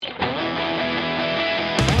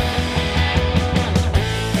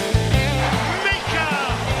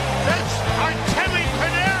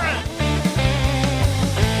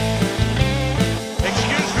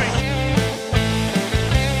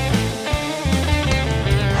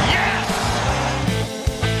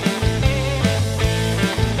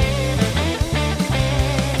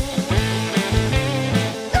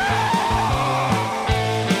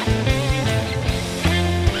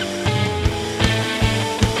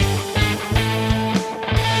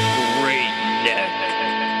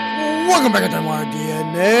Welcome back to NYR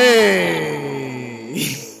DNA.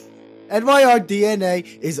 NYR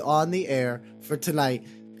DNA is on the air for tonight.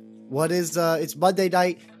 It's Monday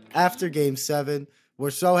night after Game 7.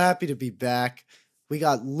 We're so happy to be back. We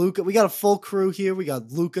got Luca. We got a full crew here. We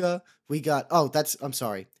got Luca. I'm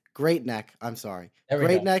sorry. Great Neck. I'm sorry.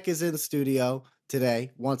 Great Neck is in the studio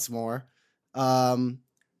today once more. Dad,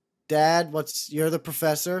 you're the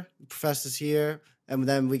professor. The professor's here. And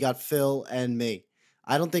then we got Phil and me.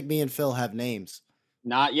 I don't think me and Phil have names.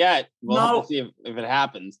 Not yet. We'll have to see if it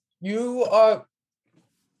happens. You are...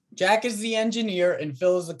 Jack is the engineer and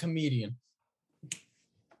Phil is the comedian.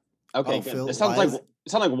 Okay, good. Phil, it sounds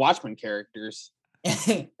like Watchmen characters.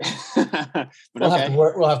 We'll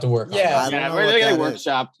have to work. Yeah, we're getting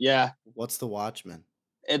workshopped. Yeah. What's The Watchmen?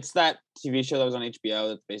 It's that TV show that was on HBO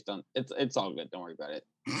that's based on. It's all good. Don't worry about it.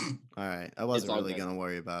 All right. I wasn't really gonna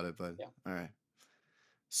worry about it, but yeah. All right.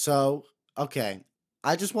 So, okay.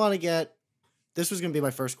 I just want to get. This was gonna be my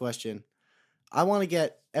first question. I want to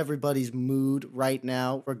get everybody's mood right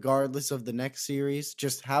now, regardless of the next series.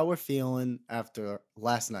 Just how we're feeling after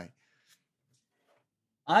last night.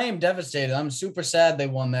 I am devastated. I'm super sad they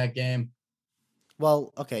won that game.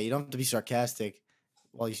 Well, okay, you don't have to be sarcastic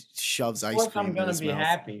while he shoves ice cream. Of course, I'm gonna be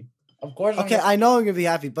happy. Of course. I know I'm gonna be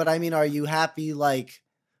happy, but I mean, are you happy? Like,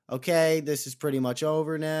 okay, this is pretty much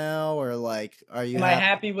over now, or like, are you? Am I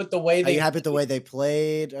happy with the way they? Are you happy with the way they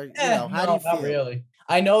played? Or how do you feel? Not really.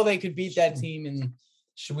 I know they could beat that team, and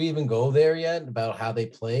should we even go there yet about how they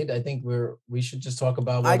played? I think we should just talk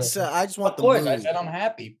about. I just want the. Of course, mood, I said I'm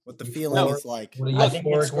happy. What the feeling is like. I think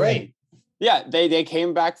it's great. Yeah, they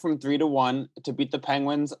came back from 3-1 to beat the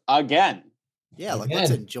Penguins again. Yeah, like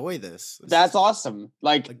let's enjoy this. That's awesome.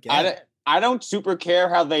 Like I don't super care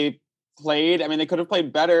how they played. I mean, they could have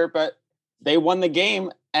played better, but they won the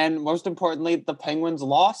game, and most importantly, the Penguins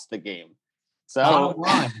lost the game. So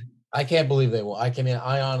I can't believe they won.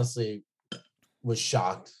 I honestly was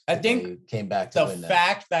shocked. I think they came back to win the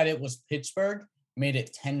fact that it was Pittsburgh made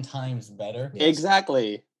it 10 times better. Yes.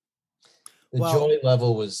 Exactly. The joy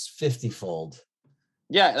level was 50-fold.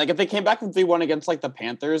 Yeah, like if they came back from 3-1 against like the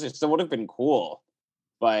Panthers, it still would have been cool.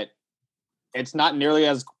 But it's not nearly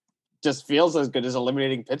just feels as good as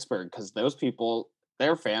eliminating Pittsburgh because those people,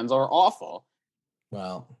 their fans are awful.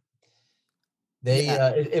 Well,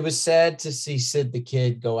 it was sad to see Sid the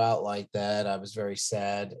Kid go out like that. I was very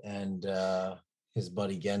sad, and his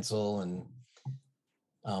buddy Gensel and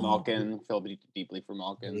Malkin, feel deeply for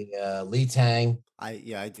Malkin. Lee Tang. I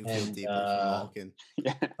do feel deeply for Malkin.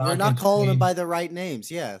 Yeah. We're not calling them by the right names.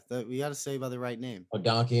 Yeah, we got to say by the right name.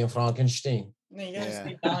 Donkey and Frankenstein. You gotta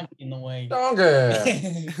say Donkey in the way. Donkey.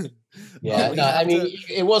 I mean,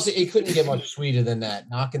 it couldn't get much sweeter than that.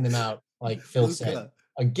 Knocking them out, like Phil said.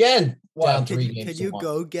 Again, down 3 games. Can you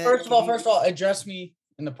go get? First of all, address me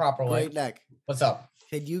in the proper way. Great Neck. What's up?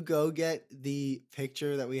 Can you go get the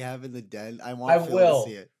picture that we have in the den? I want Phil to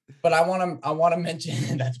see it. But I want to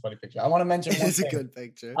mention that's a funny picture. I want to mention one It's thing. a good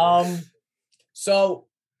picture. So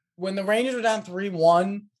when the Rangers were down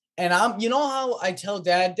 3-1, and you know how I tell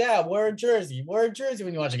Dad, wear a jersey when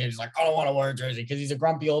you watch a game. He's like, I don't want to wear a jersey because he's a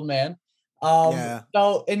grumpy old man.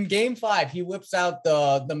 So in Game 5, he whips out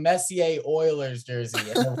the Messier Oilers jersey,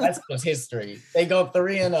 and the rest was history. They go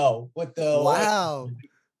 3-0 with the wow.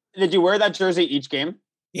 Did you wear that jersey each game?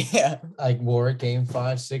 Yeah, I wore it Game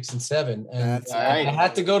 5, 6, and 7, and That's right. I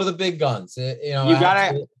had to go to the big guns.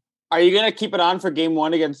 Are you gonna keep it on for Game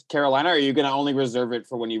 1 against Carolina, or are you gonna only reserve it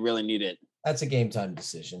for when you really need it? That's a game time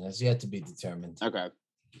decision. That's yet to be determined. Okay.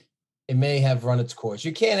 It may have run its course.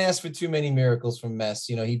 You can't ask for too many miracles from Mess.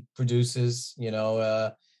 He produces.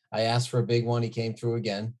 I asked for a big one. He came through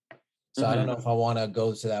again. So I don't know if I want to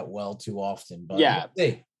go to that well too often. But yeah,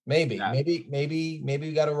 maybe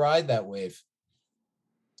we got to ride that wave.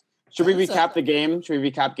 Should we recap the game? Should we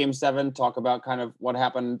recap Game 7? Talk about kind of what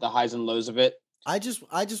happened, the highs and lows of it. I just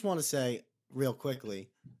want to say real quickly,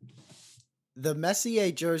 the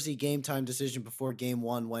Messier jersey game time decision before Game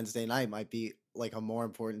 1 Wednesday night might be like a more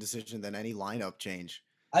important decision than any lineup change.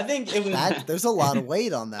 I think it was. There's a lot of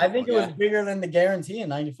weight on that. I think it was bigger than the guarantee in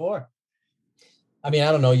 '94. I mean,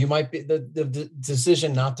 I don't know. You might be the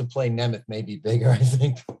decision not to play Nemeth may be bigger. I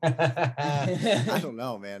think. I don't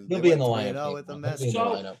know, man. He'll be in the lineup with the message.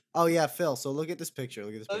 Oh yeah, Phil. So look at this picture.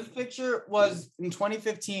 This picture was in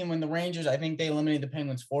 2015 when the Rangers. I think they eliminated the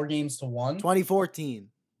Penguins 4-1. 2014.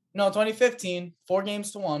 No, 2015.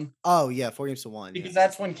 4-1. Oh yeah, 4-1. Because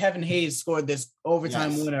that's when Kevin Hayes scored this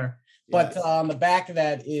overtime winner. But on the back of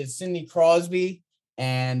that is Sidney Crosby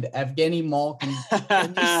and Evgeny Malkin.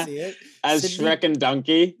 Can you see it? As Sidney- Shrek and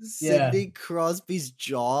Donkey. Yeah. Sidney Crosby's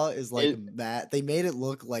jaw is like It- matte. They made it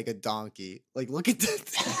look like a donkey. Like, look at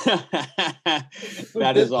that.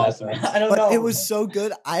 That is awesome. I don't But know. it was so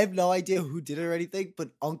good. I have no idea who did it or anything, but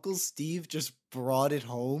Uncle Steve just brought it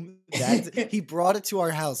home. He brought it to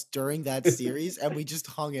our house during that series, and we just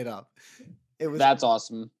hung it up. It was. That's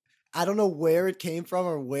awesome. I don't know where it came from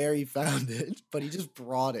or where he found it, but he just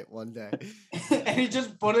brought it one day. and he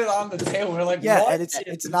just put it on the table. We're like, Yeah, what and is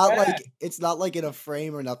it's not that? like in a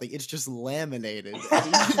frame or nothing. It's just laminated.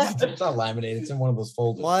 It's not laminated. It's in one of those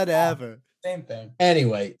folders. Whatever. Same thing.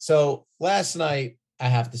 Anyway, so last night, I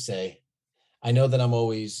have to say, I know that I'm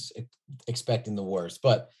always expecting the worst,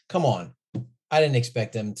 but come on. I didn't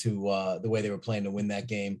expect them to, the way they were playing, to win that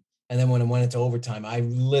game. And then when it went into overtime, I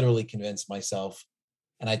literally convinced myself,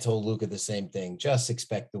 and I told Luca the same thing, just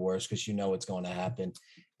expect the worst because you know what's going to happen.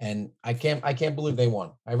 And I can't believe they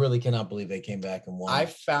won. I really cannot believe they came back and won. I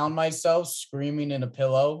found myself screaming in a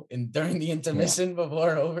pillow during the intermission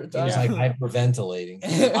before It overtime. was like hyperventilating.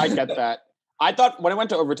 I get that. I thought when it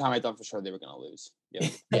went to overtime, I thought for sure they were going to lose. Yeah.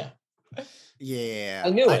 Yeah. Yeah. I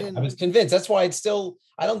knew it. I didn't- was convinced. That's why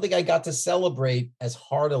I don't think I got to celebrate as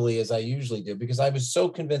heartily as I usually do because I was so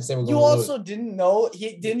convinced they were going You to lose. also didn't know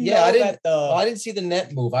he didn't Yeah, know I didn't- that Well, I didn't see the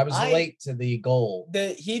net move. I was I- late to the goal.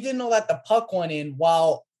 he didn't know that the puck went in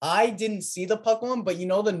while I didn't see the puck one, but you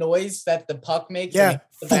know the noise that the puck makes. when Yeah. it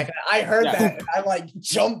hits the back. I heard Yeah. that and I like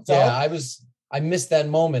jumped Yeah, up. I missed that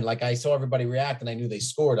moment. Like I saw everybody react and I knew they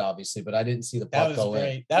scored, obviously, but I didn't see the That puck was go in.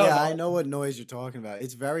 great. That was Yeah, I awesome. know what noise you're talking about.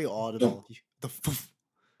 It's very audible. The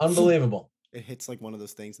Unbelievable. it hits like one of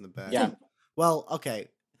those things in the back. Yeah. Well, okay.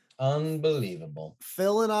 Unbelievable.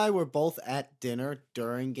 Phil and I were both at dinner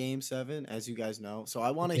during Game 7, as you guys know. So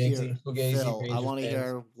I want to hear Fugazi, Phil. I Rangers want to fans.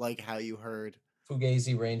 hear like how you heard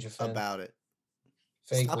Fugazi Ranger fan. about it.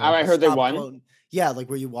 Fake Stop- How I heard they stop won? quoting- Yeah, like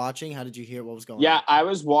were you watching? How did you hear what was going Yeah, on? I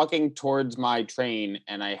was walking towards my train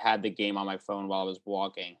and I had the game on my phone while I was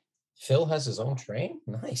walking. Phil has his own train.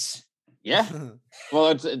 Nice. Yeah. Well,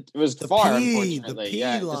 it was The far, P, the unfortunately. P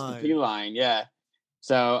Yeah, just line. the P line. Yeah.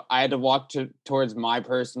 So I had to walk towards my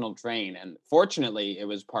personal train, and fortunately, it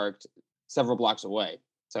was parked several blocks away.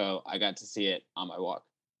 So I got to see it on my walk.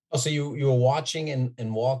 Oh, so you were watching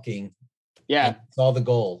and walking. Yeah, And saw the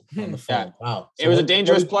goal on the Yeah. phone. Wow. it was a what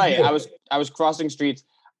dangerous did you play. do? I was crossing streets.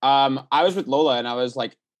 I was with Lola, and I was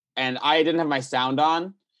like, and I didn't have my sound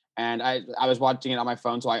on, and I was watching it on my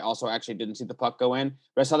phone, so I also actually didn't see the puck go in,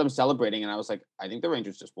 but I saw them celebrating, and I was like, I think the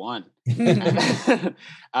Rangers just won.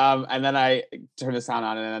 And then I turned the sound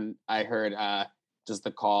on, and then I heard just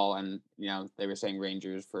the call, and they were saying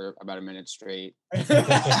Rangers for about a minute straight. That's what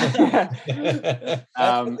they And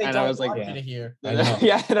I don't was like, want you yeah. to hear. I know.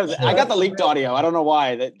 yeah, and I got the leaked Really? audio. I don't know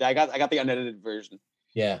why. I got the unedited version.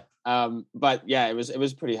 Yeah. But yeah, it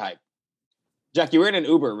was pretty hype. Jack, you were in an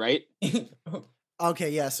Uber, right?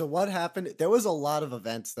 Okay, yeah. So what happened? There was a lot of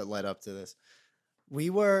events that led up to this.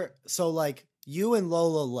 You and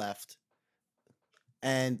Lola left,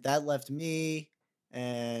 and that left me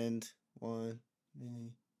and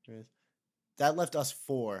that left us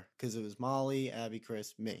 4 because it was Molly, Abby,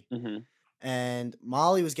 Chris, me, Mm-hmm. and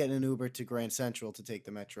Molly was getting an Uber to Grand Central to take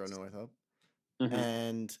the Metro North up, Mm-hmm.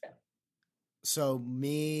 and so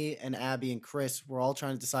me and Abby and Chris were all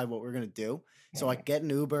trying to decide what we're gonna do. So I get an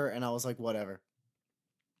Uber, and I was like, whatever.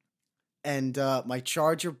 And my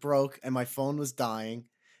charger broke, and my phone was dying,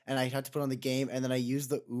 and I had to put on the game, and then I used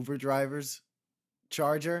the Uber driver's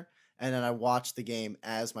charger, and then I watched the game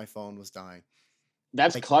as my phone was dying.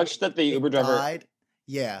 That's Like, clutch that the It Uber driver. died.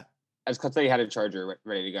 Yeah, That's clutch that he had a charger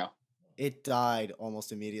ready to go. it died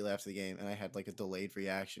almost immediately after the game, and I had like a delayed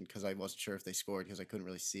reaction because I wasn't sure if they scored because I couldn't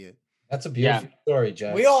really see it. That's a Yeah. beautiful story,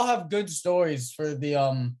 Jack. We all have good stories for the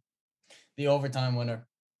overtime winner.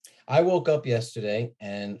 I woke up yesterday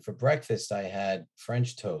and for breakfast I had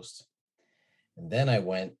French toast. And then I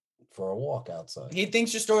went for a walk outside. He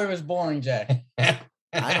thinks your story was boring, Jack.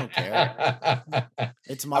 I don't care.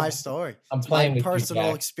 It's my I'm- story. I'm It's playing my with you, personal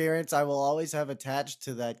Jack. experience. I will always have attached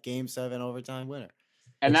to that Game 7 overtime winner.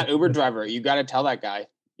 And that Uber driver, you got to tell that guy.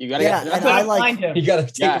 You got to. Yeah, get, and I like- Find him. You got to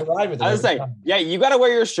take Yeah. a ride with him. I was every saying, time. yeah, you got to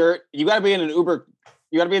wear your shirt. You got to be in an Uber.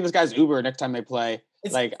 You got to be in this guy's Uber next time they play.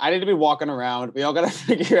 It's- Like, I need to be walking around. We all got to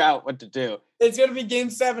figure out what to do. It's gonna be Game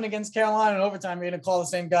 7 against Carolina in overtime. You're gonna call the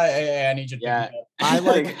same guy. Hey, I need you to Yeah. pick me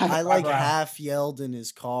up. I Barbara. half yelled in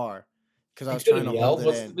his car because I You was could've trying to yelled. hold it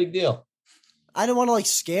What's the in. big deal? I didn't want to like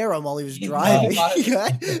scare him while he was No, driving. but- He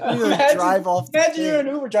would Imagine- drive off. the Imagine you're thing.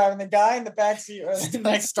 an Uber driver and the guy in the backseat or the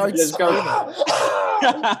next Starts Just go-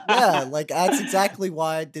 Yeah, like that's exactly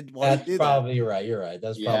why I did want That's to do probably you're right. You're right.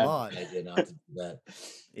 That's Yeah. probably a good idea not to do that. that.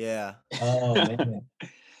 Yeah. Oh man.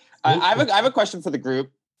 I have a question for the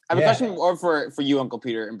group. I have Yeah. a question more for you, Uncle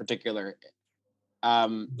Peter, in particular.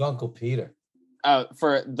 Uncle Peter.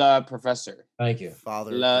 For the professor, Thank you.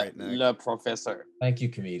 Father le, of great neck. le professor. Thank you,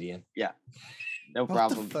 comedian. No What the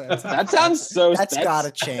problem. fuck? That sounds so. That's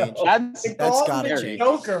gotta change. That's They That's call him gotta the change.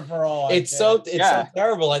 Joker for all. I It's care. so Yeah.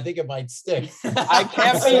 terrible. I think it might stick. I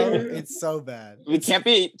can't It's be. so, it's so bad. We can't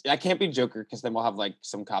be. I can't be Joker because then we'll have like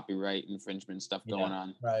some copyright infringement stuff Yeah. going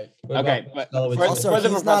on. right. What Okay, about but Stella with for- Also, the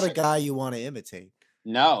he's not a professor- guy you want to imitate.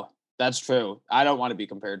 No, that's true. I don't want to be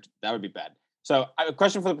compared. That would be bad. So, I have a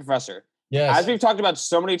question for the professor. Yes. As we've talked about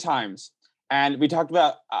so many times, and we talked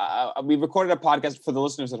about, we recorded a podcast for the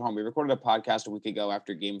listeners at home. We recorded a podcast a week ago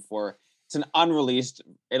after Game 4. It's an unreleased.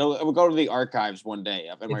 It will go to the archives one day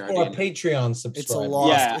of It's for a NYRD. Patreon It's a subscriber. lost.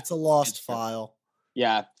 Yeah. It's a lost It's true. file.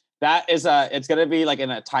 Yeah, that is it's gonna be like in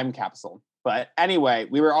a time capsule. But anyway,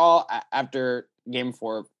 we were all after Game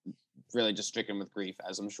 4, really just stricken with grief,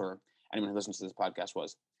 as I'm sure anyone who listens to this podcast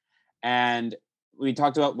was. And we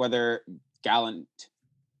talked about whether Gallant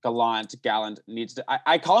needs to.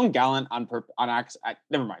 I call him Gallant on accident.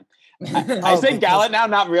 Never mind. I Oh, say because- Gallant now,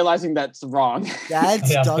 not realizing that's wrong.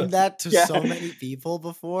 Dad's Yeah. done that to Yeah. so many people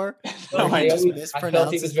before. Oh, Like, I he just know. I felt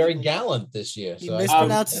he was mispronounces very people. gallant this year. He So I-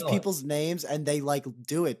 mispronounces Gallant. people's names, and they like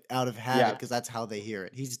do it out of habit Yeah. because that's how they hear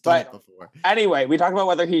it. He's done But- it before. Anyway, we talked about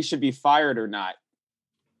whether he should be fired or not.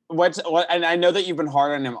 And I know that you've been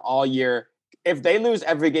hard on him all year. If they lose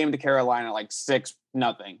every game to Carolina, like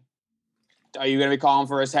 6-0, are you going to be calling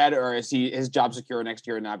for his head, or is his job secure next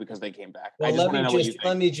year or not because they came back? I Well, just let want to know what you let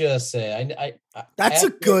think. me just say, I That's a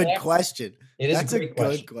after- good after- question. It is That's a a great good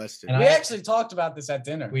question. question. And We I- actually talked about this at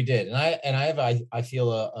dinner. We did, and I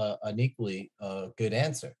feel an equally good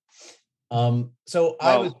answer. So I was Well,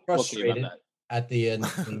 we'll see about frustrated that. at the end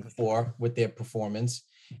of Game 4 with their performance,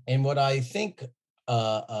 and what I think,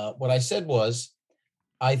 what I said was,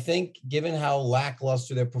 I think given how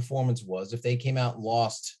lackluster their performance was, if they came out and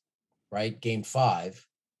lost, right, Game 5,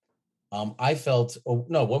 I felt, oh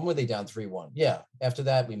no, when were they down 3-1? Yeah, after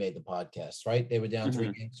that we made the podcast, right? They were down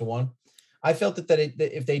 3-1. I felt that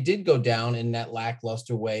if they did go down in that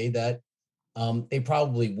lackluster way, that they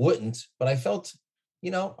probably wouldn't. But I felt,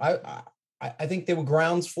 I think there were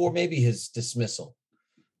grounds for maybe his dismissal.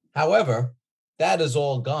 However, that is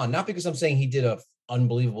all gone. Not because I'm saying he did an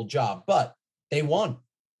unbelievable job, but they won.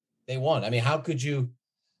 They won. I mean, how could you,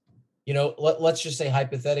 let's just say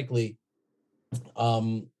hypothetically,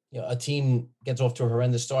 a team gets off to a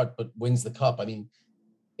horrendous start but wins the cup. I mean,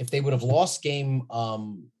 if they would have lost game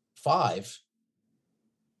 5,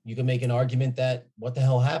 you can make an argument that what the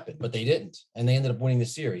hell happened, but they didn't, and they ended up winning the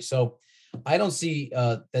series. So I don't see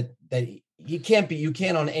that you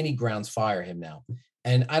can't on any grounds fire him now.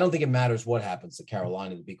 And I don't think it matters what happens to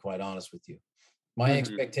Carolina, to be quite honest with you. My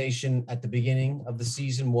expectation at the beginning of the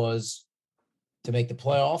season was to make the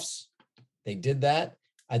playoffs. They did that.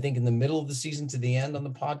 I think in the middle of the season to the end on the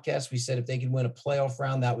podcast, we said if they could win a playoff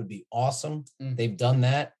round, that would be awesome. They've done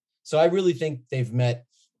that. So I really think they've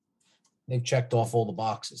checked off all the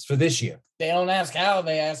boxes for this year. They don't ask how,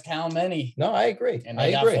 they ask how many. No, I agree. And I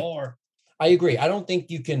they got agree. 4. I agree. I don't think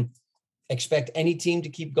you can expect any team to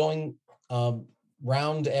keep going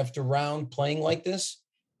round after round playing like this,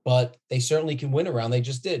 but they certainly can win a round. They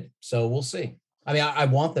just did. So we'll see. I mean, I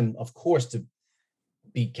want them, of course, to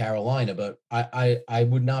beat Carolina, but I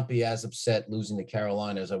would not be as upset losing to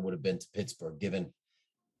Carolina as I would have been to Pittsburgh, given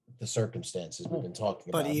the circumstances we've been talking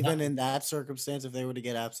about. But even in that circumstance, if they were to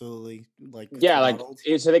get absolutely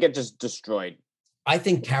So they get just destroyed. I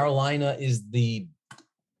think Carolina is the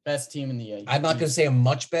Best team in the A. I'm not going to say a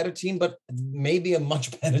much better team, but maybe a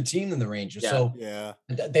much better team than the Rangers. Yeah. So yeah,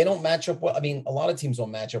 they don't match up well. I mean, a lot of teams don't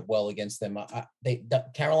match up well against them.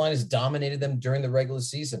 Carolina's dominated them during the regular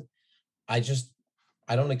season. I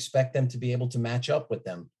don't expect them to be able to match up with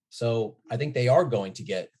them. So I think they are going to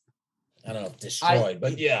get, I don't know, destroyed.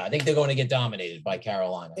 But yeah, I think they're going to get dominated by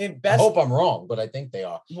Carolina. I hope I'm wrong, but I think they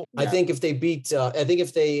are. I think if they beat, I think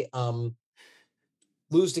if they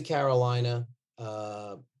lose to Carolina,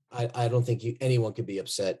 I don't think anyone could be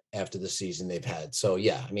upset after the season they've had. So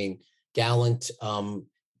yeah, I mean, Gallant,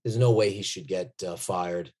 there's no way he should get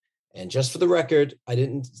fired. And just for the record, I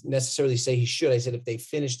didn't necessarily say he should. I said if they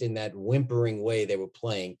finished in that whimpering way they were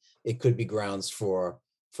playing, it could be grounds for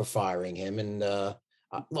firing him. And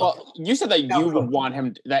Well, you said that you would want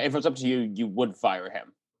him. That if it's up to you, you would fire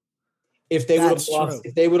him. if they would have That's lost, true.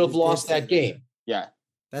 if they would have You did lost say that game. Yeah.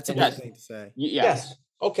 That's a And big yes. thing to say. Yeah. Yes.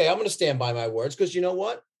 Okay, I'm going to stand by my words because you know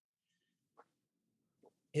what?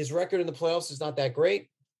 His record in the playoffs is not that great.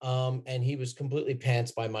 And he was completely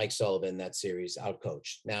pantsed by Mike Sullivan that series,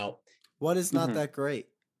 outcoached. Now What is not Mhm. that great?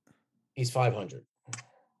 he's 500.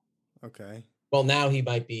 Okay. Well, now he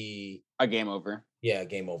might be, A game over.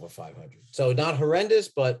 game over 500. So not horrendous,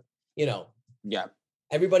 but you know, Yeah.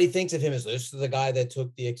 everybody thinks of him as this is the guy that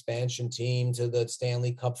took the expansion team to the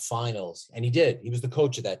Stanley Cup Finals, and he did. He was the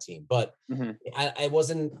coach of that team. But Mhm. I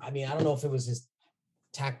wasn't. I mean, I don't know if it was his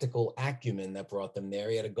tactical acumen that brought them there.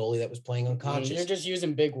 He had a goalie that was playing unconscious. You're just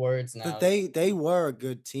using big words now. But they were a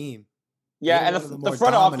good team. Yeah, were and one of the the more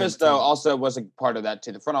front dominant office though teams. also was a part of that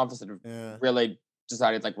too. The front office had Yeah. really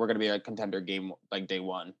decided like we're going to be a contender game like day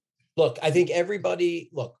one. Look, I think everybody.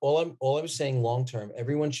 Look, all I was saying long term,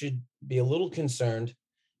 everyone should be a little concerned,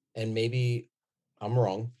 and maybe I'm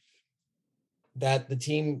wrong, that the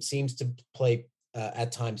team seems to play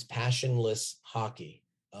at times passionless hockey.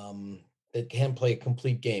 That can't play a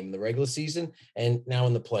complete game in the regular season and now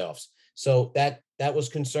in the playoffs. So that was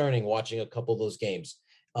concerning watching a couple of those games.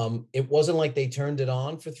 It wasn't like they turned it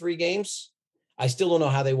on for 3 games. I still don't know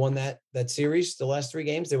how they won that series. The last 3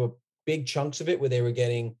 games, there were big chunks of it where they were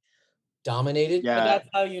getting dominated. Yeah. But that's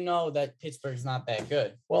how you know that Pittsburgh's not that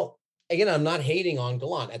good. Well, again, I'm not hating on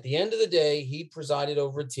Gallant. At the end of the day, he presided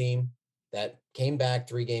over a team that came back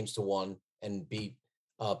 3-1 and beat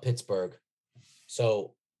Pittsburgh.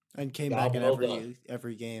 So And came Job back in well done.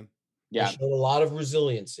 every game. they Yeah. showed a lot of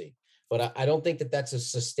resiliency. But I don't think that that's a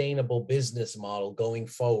sustainable business model going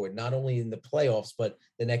forward, not only in the playoffs, but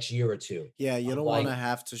the next year or two. Yeah, you don't Like- want to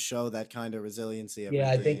have to show that kind of resiliency every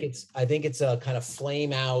Yeah, I think game. it's a kind of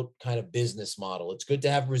flame out kind of business model. It's good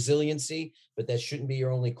to have resiliency, but that shouldn't be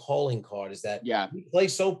your only calling card. Is that Yeah. we play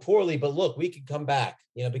so poorly, but look, we could come back,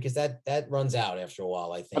 because that runs out after a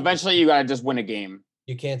while. I think Eventually you got to just win a game.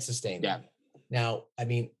 you can't sustain Yeah. that. Now, I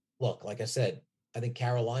mean, look, like I said, I think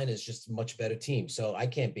Carolina is just a much better team, so I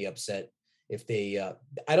can't be upset if they.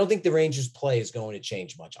 I don't think the Rangers' play is going to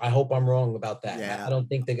change much. I hope I'm wrong about that. Yeah. I don't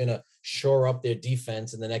think they're going to shore up their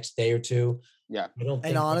defense in the next day or two. Yeah. I don't. And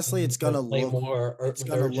think they're honestly, it's gonna play look more. it's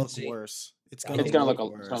gonna look urgency. worse. It's I gonna It's going to look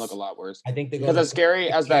look it's going to look a lot worse. I think they're Because going as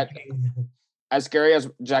scary as that as scary as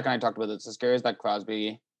Jack and I talked about this, as scary as that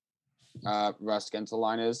Crosby Rust Gensel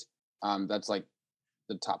line is, that's like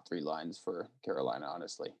the top 3 lines for Carolina,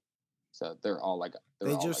 honestly. So they're all like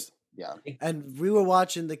They just yeah. and we were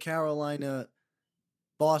watching the Carolina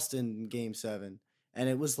Boston game 7, and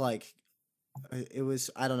it was like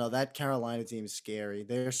I don't know, that Carolina team is scary.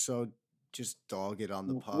 They're so just dogged on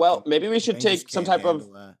the puck. Well, and maybe we should Rangers take some can't type of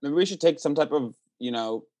handle that. maybe we should take some type of,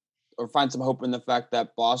 or find some hope in the fact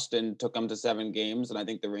that Boston took them to 7 games, and I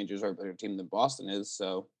think the Rangers are a better team than Boston is.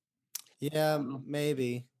 So Yeah, know.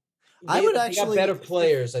 maybe. They, I would they actually- got better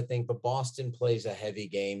players, I think, but Boston plays a heavy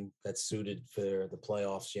game that's suited for the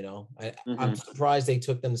playoffs. I'm surprised they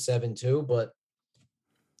took them 7-2, but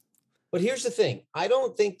here's the thing: I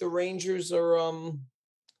don't think the Rangers are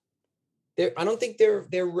I don't think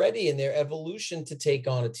they're ready in their evolution to take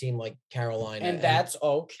on a team like Carolina, And that's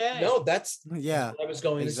okay. no, that's Yeah, what I was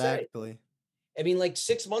going to say. exactly. I mean, like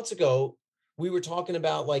 6 months ago, we were talking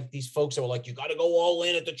about like these folks that were like, you got to go all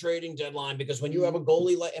in at the trading deadline because when you have a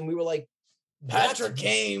goalie like, and we were like, Patrick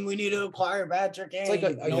Kane, we need to acquire Patrick Kane. It's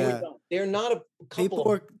like, No, yeah. we don't. they're not a couple People of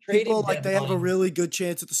are trading people like they have a deadline. really good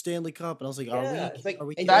chance at the Stanley Cup, and I was like, Yeah, it's like- are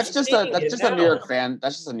we? and kidding? that's just a making it New now. York fan.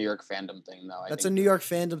 That's just a New York fandom thing, though. That's think. a New York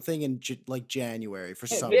fandom thing in like January for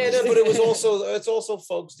some Yeah, no, reason. but it was it's also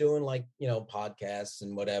folks doing like, podcasts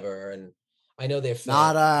and whatever. And I know they're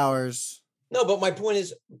Not ours. No, but my point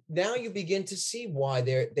is now you begin to see why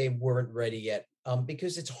they weren't ready yet.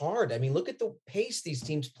 Because it's hard. I mean, look at the pace these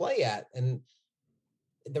teams play at. And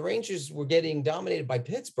the Rangers were getting dominated by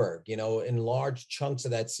Pittsburgh, in large chunks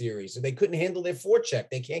of that series. So they couldn't handle their forecheck.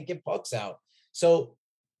 They can't get pucks out. So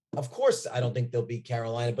of course, I don't think they'll beat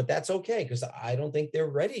Carolina, but that's okay because I don't think they're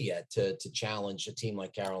ready yet to challenge a team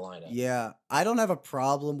like Carolina. Yeah, I don't have a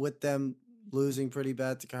problem with them losing pretty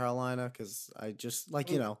bad to Carolina because I just like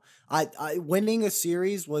I winning a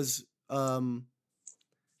series was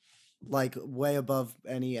like way above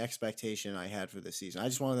any expectation I had for this season. I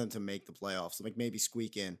just wanted them to make the playoffs, like maybe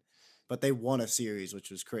squeak in, but they won a series, which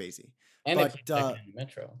was crazy. And But, it came second in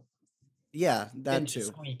Metro. Yeah, that Didn't just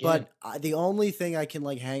too. squeak But the only thing I can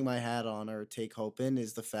like hang my hat on or take hope in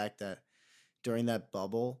is the fact that during that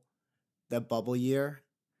bubble year,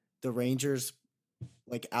 the Rangers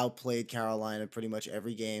like outplayed Carolina pretty much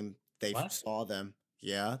every game they What? saw them.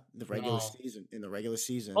 Yeah, the regular No. season. In the regular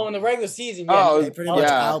season. Oh, in the regular season, Oh, yeah. They pretty much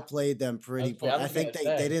yeah. outplayed them pretty. I I was think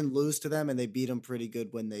gonna they say. didn't lose to them, and they beat them pretty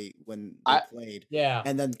good when they I played. Yeah.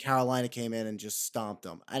 And then Carolina came in and just stomped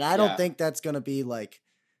them. And I Yeah. don't think that's gonna be like.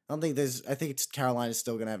 I don't think there's. I think it's Carolina's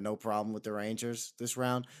still gonna have no problem with the Rangers this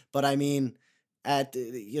round. But I mean, at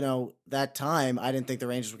that time, I didn't think the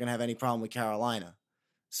Rangers were gonna have any problem with Carolina.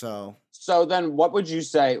 So So then, what would you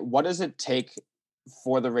say? What does it take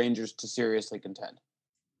for the Rangers to seriously contend?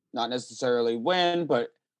 Not necessarily win, but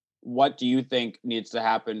what do you think needs to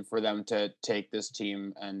happen for them to take this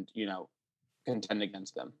team and contend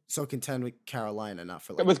against them contend with Carolina, not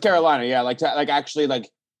for like with Carolina? Yeah, like to actually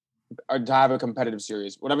or to have a competitive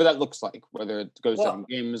series, whatever that looks like, whether it goes Well- 7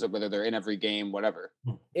 games or whether they're in every game, whatever.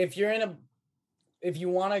 If you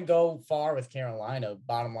want to go far with Carolina,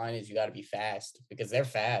 bottom line is you got to be fast because they're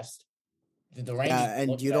fast. The Rangers. Yeah,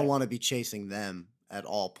 and look you don't fast. want to be chasing them at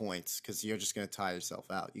all points because you're just gonna tire yourself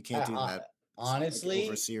out. You can't do that. Honestly,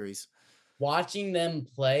 over a series. watching them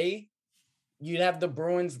play, you'd have the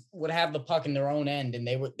Bruins would have the puck in their own end, and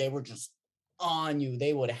they were just on you.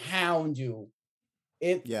 They would hound you.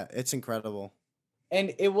 Yeah, it's incredible.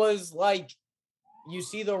 And it was like you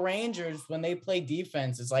see the Rangers when they play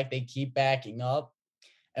defense, it's like they keep backing up,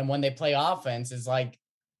 and when they play offense, it's like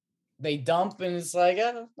they dump, and it's like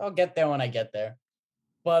I'll get there when I get there.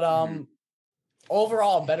 But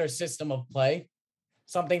overall, better system of play.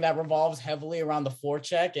 Something that revolves heavily around the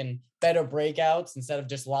forecheck and better breakouts instead of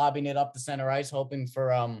just lobbing it up the center ice, hoping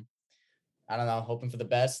for hoping for the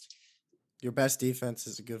best. Your best defense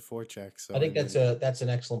is a good forecheck. So I think that's an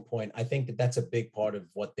excellent point. I think that's a big part of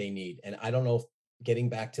what they need. And I don't know if getting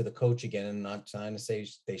back to the coach again, and not trying to say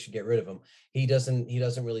they should get rid of him. He doesn't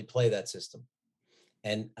really play that system.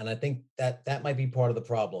 And I think that might be part of the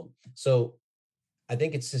problem. So I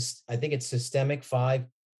think it's systemic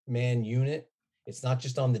 5-man unit. It's not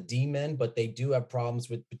just on the D-men, but they do have problems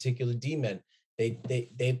with particular D-men. They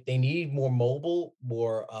need more mobile,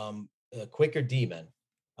 more quicker D-men.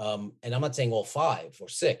 And I'm not saying all 5 or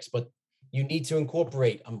 6, but you need to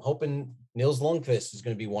incorporate. I'm hoping Nils Lundqvist is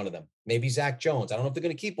going to be one of them. Maybe Zach Jones. I don't know if they're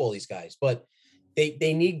going to keep all these guys, but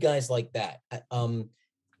they need guys like that.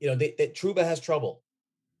 Trouba has trouble.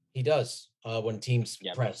 He does when teams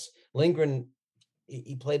press. Lindgren,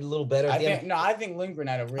 he played a little better. I think Lindgren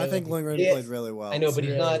had a really. I think Lindgren played really well. I know, but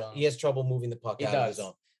he's really not. well. He has trouble moving the puck out of his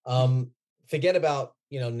does. own. Forget about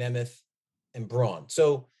Nemeth and Braun.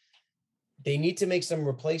 So they need to make some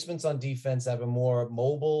replacements on defense. Have a more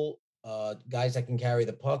mobile guys that can carry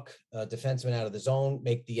the puck, defensemen out of the zone,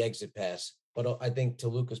 make the exit pass. But I think to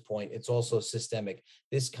Luca's point, it's also systemic.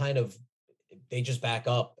 This kind of they just back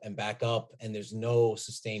up, and there's no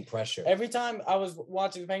sustained pressure. Every time I was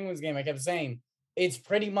watching the Penguins game, I kept saying it's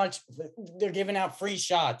pretty much they're giving out free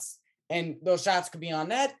shots, and those shots could be on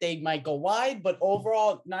net. They might go wide, but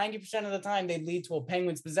overall, 90% of the time, they lead to a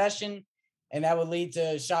Penguins possession, and that would lead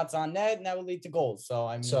to shots on net, and that would lead to goals.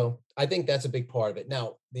 So I think that's a big part of it.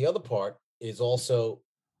 Now, the other part is also,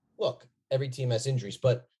 look, every team has injuries,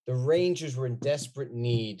 but the Rangers were in desperate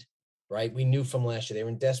need. Right, we knew from last year they were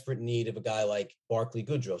in desperate need of a guy like Barclay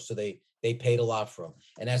Goodrow, so they paid a lot for him.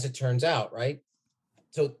 And as it turns out, right,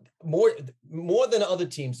 so more than other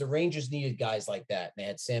teams, the Rangers needed guys like that. They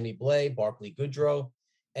had Sammy Blais, Barclay Goodrow,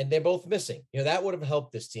 and they're both missing. that would have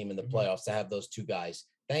helped this team in the playoffs to have those two guys.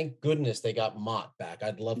 Thank goodness they got Mott back.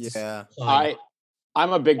 I'd love to. Yeah,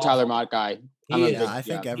 I'm a big Tyler Mott guy. I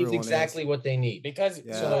think everyone he's exactly what they need because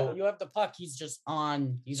Yeah. you have the puck, he's just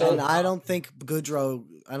on. And I don't think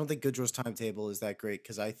Goodrow's timetable is that great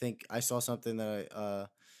because I think I saw something that I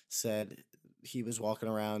said he was walking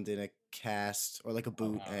around in a cast or like a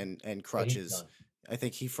boot and crutches. I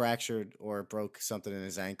think he fractured or broke something in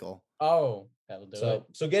his ankle. Oh, that'll do it.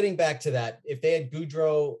 So getting back to that, if they had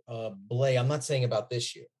Goodrow, Blais, I'm not saying about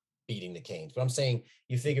this year beating the Canes, but I'm saying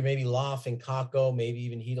you figure maybe Loff and Kakko, maybe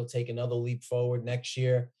even he'll take another leap forward next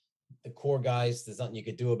year. The core guys, there's nothing you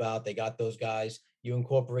could do about. They got those guys. You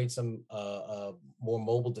incorporate some more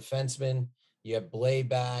mobile defensemen. You have Blais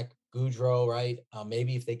back, Goudreau, right?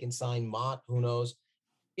 Maybe if they can sign Mott, who knows?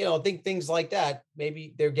 I think things like that.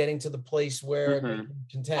 Maybe they're getting to the place where they can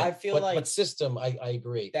contend. I feel but system, I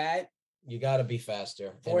agree that you got to be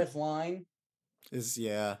faster. Fourth line is they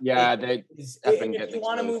if you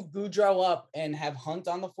want to move Goudreau up and have Hunt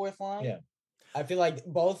on the fourth line. Yeah, I feel like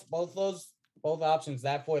both options.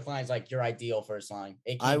 That fourth line is like your ideal first line.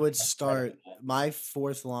 I would start my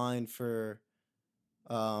fourth line for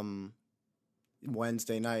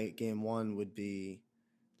Wednesday night game 1 would be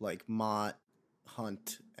like Mott,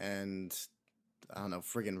 Hunt, and I don't know,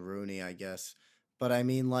 friggin' Rooney, I guess. But I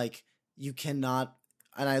mean, like, you cannot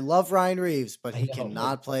and I love Ryan Reeves, but I he know,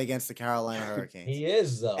 cannot play against the Carolina Hurricanes. He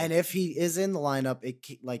is though. And if he is in the lineup,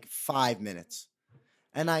 like 5 minutes.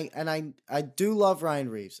 And I do love Ryan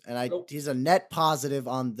Reeves, and Nope. he's a net positive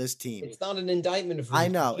on this team. It's not an indictment of I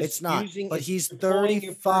Reeves, know just it's not, but it's he's deploying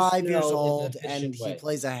your 35 years personnel in an old, and efficient he way.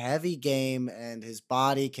 plays a heavy game, and his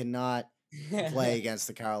body cannot play against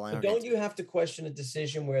the Carolina But don't Hurricanes. you have to question a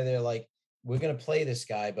decision where they're like, we're going to play this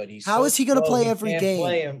guy, but he's How so is he gonna slow, play we every can't game?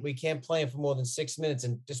 play him. We can't play him for more than 6 minutes,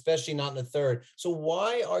 and especially not in the third. So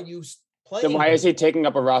why are you playing? Then why is him? he taking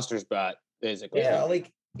up a roster spot? Basically, Yeah,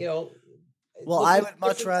 like Well, look I at would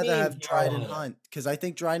much different rather teams, have Dryden Carolina. Hunt, because I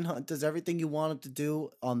think Dryden Hunt does everything you want him to do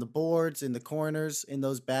on the boards, in the corners, in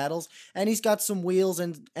those battles, and he's got some wheels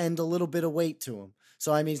and a little bit of weight to him.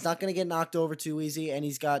 So I mean, he's not going to get knocked over too easy, and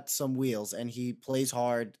he's got some wheels, and he plays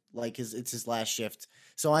hard like it's his last shift.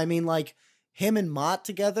 So I mean, like him and Mott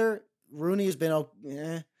together, Rooney has been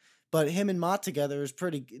but him and Mott together is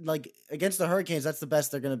pretty like against the Hurricanes. That's the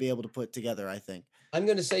best they're going to be able to put together, I think. I'm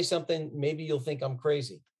going to say something. Maybe you'll think I'm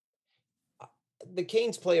crazy. The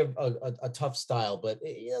Canes play a tough style, but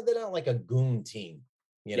they're not like a goon team.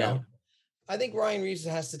 You know, Yeah. I think Ryan Reeves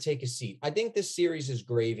has to take a seat. I think this series is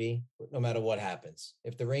gravy, no matter what happens.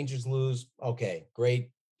 If the Rangers lose, okay, great.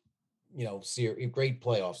 Great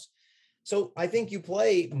playoffs. So I think you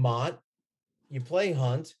play Mott, you play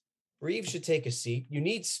Hunt. Reeves should take a seat. You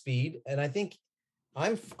need speed, and I think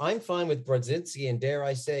I'm fine with Brodzinski, and dare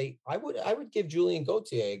I say, I would give Julian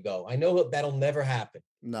Gauthier a go. I know that'll never happen.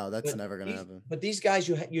 No, that's But never going to happen. But these guys,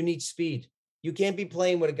 you need speed. You can't be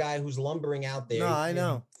playing with a guy who's lumbering out there. No, I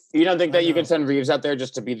know. You don't think I that you know. can send Reeves out there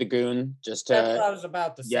just to be the goon, just That's what to? I was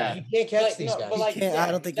about to say. Yeah. You can't catch Like, these no, guys. but like- I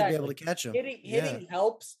yeah, don't think you'll be able to catch him. Hitting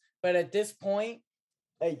helps, but at this point,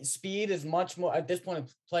 speed is much more. At this point in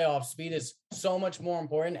playoff, speed is so much more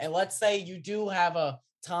important. And let's say you do have a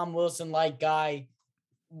Tom Wilson like guy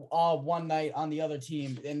one night on the other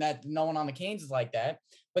team, and that no one on the Canes is like that.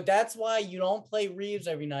 But that's why you don't play Reeves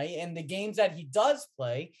every night. And the games that he does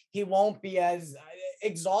play, he won't be as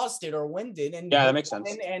exhausted or winded. And Yeah, that he'll makes come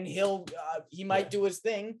sense. in and he might do his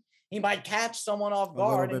thing. He might catch someone off A little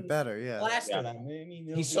guard bit and better, yeah. plaster Yeah. them. I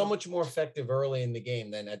mean, He's so much more effective early in the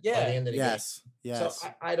game than by the end of the game. Yes. So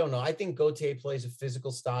I don't know. I think Gauthier plays a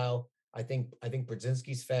physical style. I think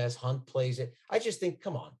Brodzinski's fast. Hunt plays it. I just think,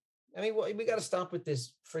 come on. I mean, we got to stop with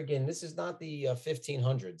this friggin'. This is not the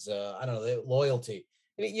 1500s. I don't know, the loyalty.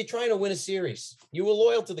 I mean, you're trying to win a series. You were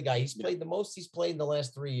loyal to the guy. He's played the most he's played in the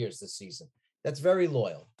last 3 years this season. That's very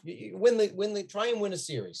loyal. You try and win a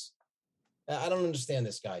series. I don't understand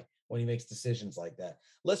this guy when he makes decisions like that.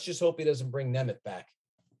 Let's just hope he doesn't bring Nemeth back.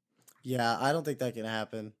 Yeah, I don't think that can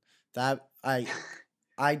happen. That I don't.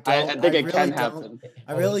 I think it really can don't. happen.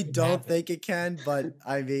 I Oh, really it can don't happen. think it can, but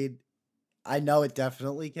I mean, I know it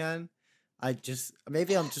definitely can.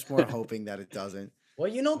 Maybe I'm just more hoping that it doesn't. Well,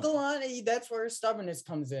 Galani, that's where his stubbornness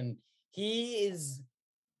comes in.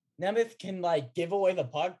 Nemeth can like give away the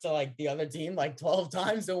puck to like the other team like 12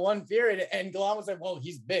 times in one period. And Galani was like, well,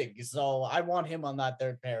 he's big. So I want him on that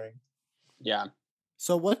third pairing. Yeah.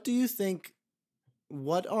 So what do you think?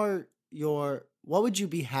 What would you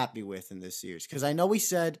be happy with in this series? Because I know we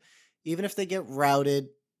said even if they get routed,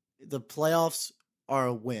 the playoffs are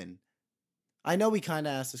a win. I know we kind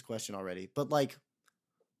of asked this question already, but like,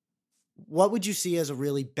 what would you see as a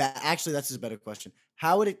really bad? Actually, that's a better question.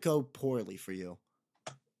 How would it go poorly for you?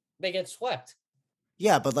 They get swept.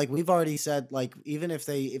 Yeah, but like we've already said, like even if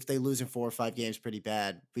they lose in 4 or 5 games pretty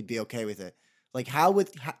bad, we'd be okay with it. Like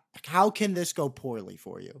how can this go poorly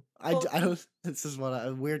for you? I don't. This is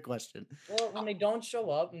a weird question. Well, when they don't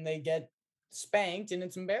show up and they get spanked and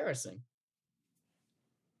it's embarrassing.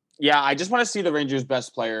 Yeah, I just want to see the Rangers'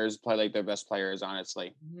 best players play like their best players,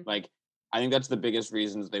 honestly. Mhm. Like, I think that's the biggest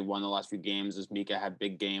reasons they won the last few games is Mika had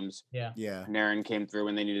big games. Yeah. Yeah. Naren came through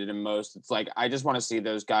when they needed him most. It's like, I just want to see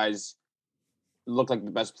those guys look like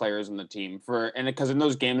the best players in the team because in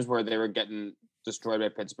those games where they were getting destroyed by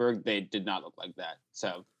Pittsburgh, they did not look like that.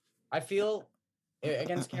 So I feel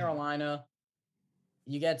against Carolina,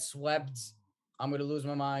 you get swept. I'm going to lose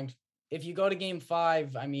my mind. If you go to game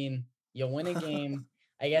 5, I mean, you win a game.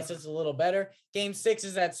 I guess it's a little better. Game 6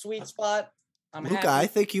 is that sweet spot. I'm Luca, happy. I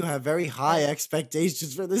think you have very high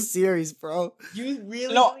expectations for this series, bro. You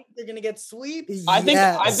really No. think they're going to get swept? I think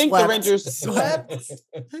the swept. Rangers- Swept.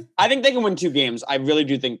 I think they can win 2 games. I really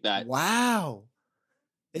do think that. Wow.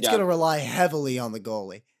 It's Yeah. going to rely heavily on the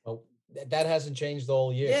goalie. Oh, that hasn't changed the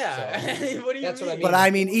whole year. Yeah. so What do you that's what I mean? mean. But I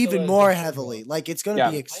mean, People even are more different. heavily. Like it's going to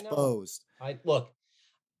Yeah. be I know. exposed. I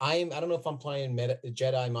don't know if I'm playing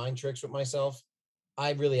Jedi mind tricks with myself.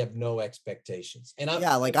 I really have no expectations. And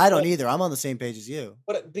Yeah, like I don't either. I'm on the same page as you.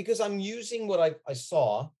 But because I'm using what I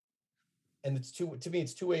saw, and it's to me,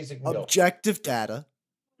 it's two ways it can go. Objective data.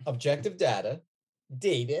 Objective data,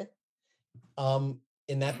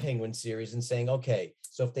 in that Penguin series, and saying, okay,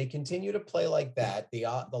 so if they continue to play like that,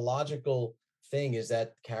 the logical thing is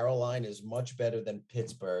that Carolina is much better than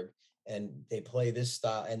Pittsburgh, and they play this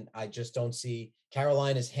style, and I just don't see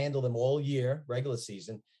Carolina's handled them all year, regular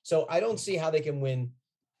season. So I don't see how they can win.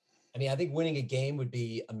 I mean, I think winning a game would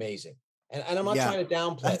be amazing. And I'm not trying to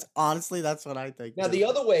downplay. That's honestly, that's what I think. Now, the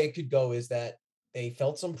other way it could go is that they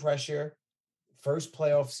felt some pressure. First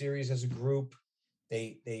playoff series as a group.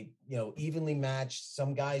 They evenly matched.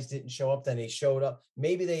 Some guys didn't show up, then they showed up.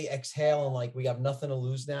 Maybe they exhale and like, we have nothing to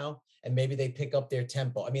lose now. And maybe they pick up their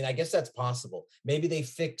tempo. I mean, I guess that's possible. Maybe they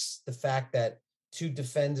fix the fact that two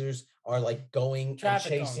defenders are like going and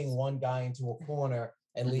chasing one guy into a corner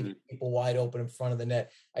and leaving people wide open in front of the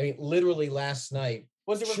net. I mean, literally last night,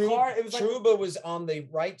 Trouba was on the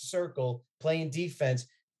right circle playing defense,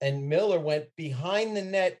 and Miller went behind the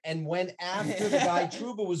net and went after the guy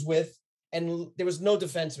Trouba was with, and there was no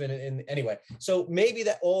defenseman in anyway. So maybe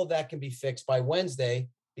that all of that can be fixed by Wednesday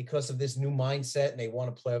because of this new mindset, and they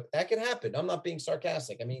want to play. That can happen. I'm not being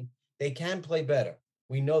sarcastic. I mean, they can play better.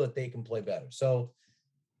 We know that they can play better. So,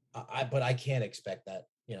 but I can't expect that.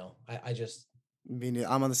 I just. I mean,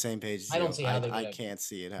 I'm on the same page as you. I don't see how I can't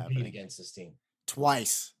see it happening against this team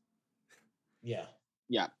twice. Yeah.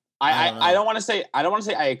 Yeah. I don't want to say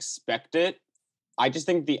I expect it. I just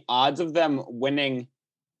think the odds of them winning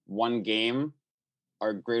one game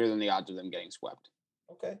are greater than the odds of them getting swept.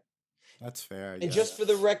 Okay. That's fair. And just for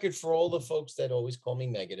the record, for all the folks that always call me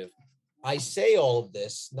negative, I say all of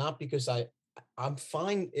this not because I'm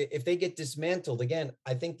fine if they get dismantled again.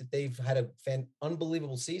 I think that they've had a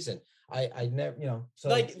unbelievable season. I never, so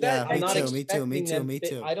like that. Yeah, me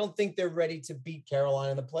too. I don't think they're ready to beat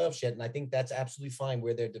Carolina in the playoffs yet, and I think that's absolutely fine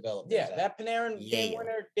where they're developing. Yeah, that Panarin game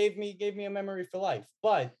winner gave me a memory for life.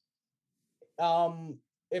 But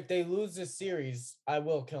if they lose this series, I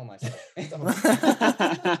will kill myself.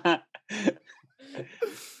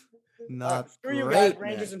 Not screw you guys.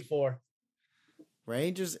 Rangers in 4.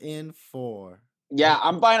 Rangers in 4. Yeah,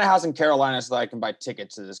 I'm buying a house in Carolina so that I can buy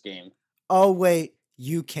tickets to this game. Oh wait,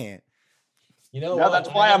 you can't. No, that's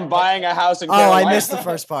why I'm buying a house in Carolina. Oh, I missed the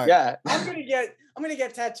first part. Yeah. I'm gonna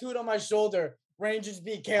get tattooed on my shoulder. Rangers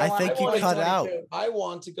beat Carolina. I think you cut out. I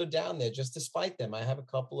want to go down there just to spite them. I have a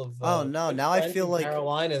couple of oh no, now I feel like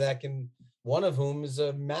Carolina that can. One of whom is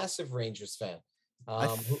a massive Rangers fan.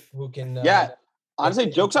 Who can? Honestly,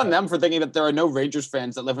 jokes on them for thinking that there are no Rangers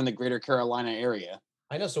fans that live in the greater Carolina area.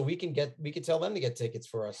 I know, so we can tell them to get tickets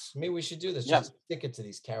for us. Maybe we should do this. Just stick it to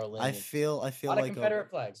these Carolinians. I feel a lot like of Confederate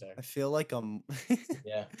flags there. I feel like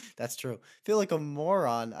yeah, that's true. I feel like a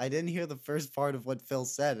moron. I didn't hear the first part of what Phil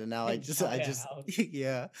said, and now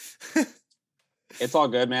yeah. It's all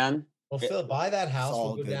good, man. Well, Phil, buy that house.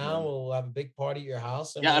 We'll go down. Man. We'll have a big party at your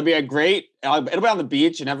house. Yeah, it'll be it'll be on the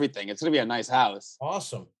beach and everything. It's gonna be a nice house.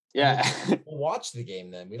 Awesome. Yeah. We'll watch the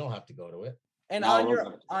game then. We don't have to go to it. And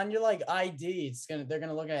on your like ID, they're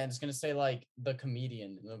gonna look at it and it's gonna say like the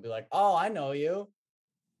comedian, and they'll be like, "Oh, I know you."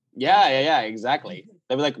 Yeah, exactly.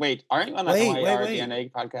 They'll be like, "Wait, aren't you on the DNA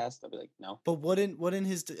podcast?" They'll be like, "No." But wouldn't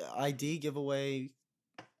his ID give away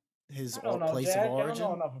his place Jack, of origin? I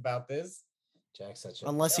don't know enough about this. Jack's such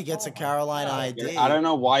unless he gets a Carolina ID. I don't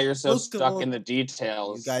know why you're so stuck in the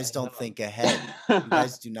details. You guys don't think ahead. You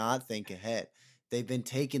guys do not think ahead. They've been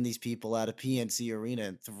taking these people out of PNC Arena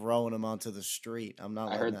and throwing them onto the street. I'm not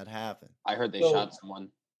letting that happen. I heard they shot someone.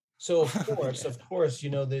 So of course, there's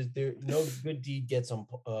no good deed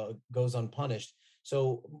goes unpunished.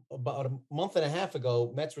 So about a month and a half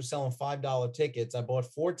ago, Mets were selling $5 tickets. I bought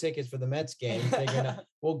 4 tickets for the Mets game. Figuring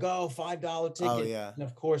we'll go $5 ticket. Oh yeah. And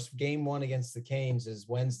of course, game 1 against the Canes is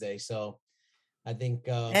Wednesday. So I think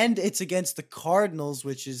and it's against the Cardinals,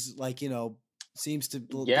 which is like, seems to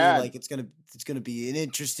be like it's gonna be an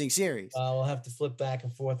interesting series. We'll have to flip back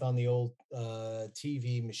and forth on the old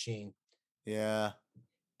TV machine. Yeah,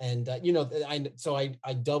 and I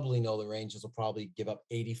doubly know the Rangers will probably give up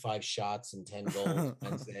 85 shots and 10 goals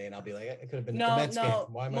Wednesday, and I'll be like, it could have been the Mets game.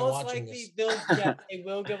 Why am I watching this? They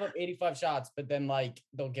will give up 85 shots, but then like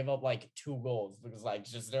they'll give up like 2 goals because like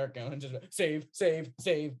just they're going to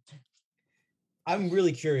save. I'm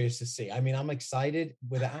really curious to see. I mean, I'm excited.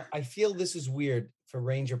 I feel this is weird for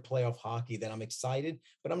Ranger playoff hockey that I'm excited,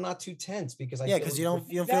 but I'm not too tense because because you don't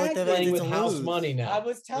feel like they're playing with house money now. I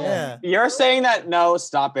was telling you. You're saying that no,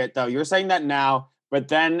 stop it though. You're saying that now, but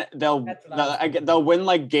then they'll win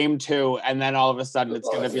like game 2, and then all of a sudden it's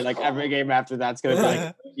gonna be like every game after that's gonna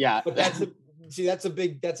be like But see, that's a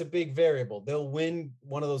big variable. They'll win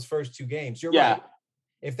one of those first 2 games. You're Yeah. right.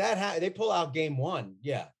 If they pull out game 1,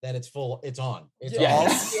 yeah, then it's on. It's Yeah. all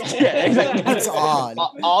Yeah, exactly. It's on.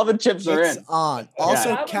 All the chips are It's in. on. Also,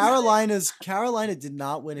 Yeah. Carolina did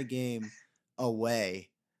not win a game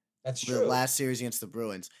away that's the true. last series against the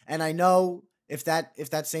Bruins. And I know if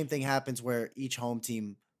that same thing happens where each home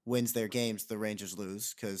team wins their games, the Rangers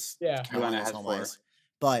lose because Yeah. Carolina Carolina's has home 4. ice.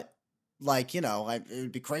 But it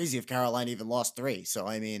would be crazy if Carolina even lost 3. So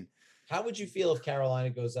I mean, How would you feel if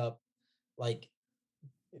Carolina goes up like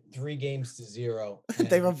 3-0?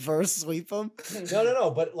 they and- reverse sweep them.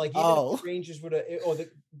 No. But like, even Oh. if the Rangers would have, or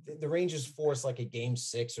the Rangers force like a game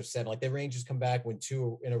 6 or 7, like the Rangers come back, win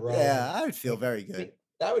 2 in a row. Yeah, I would feel very I mean, good.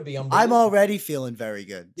 that would be I'm unbelievable. already feeling very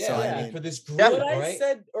good. Yeah, So yeah. I mean, for this group, Yeah. What I right?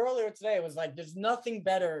 said earlier today was like, there's nothing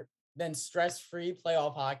better than stress-free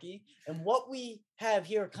playoff hockey, and what we have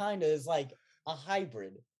here kind of is like a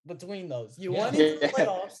hybrid between those. You Yeah. went into the Yeah.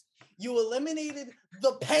 playoffs, you eliminated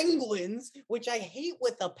the Penguins, which I hate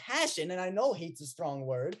with a passion, and I know hate's a strong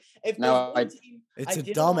word. If No, there's one team it's I a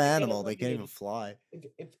didn't dumb wanna get animal. They can't even eliminated- fly.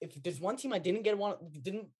 if there's one team I didn't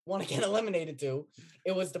want to get eliminated to,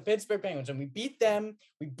 it was the Pittsburgh Penguins, and we beat them.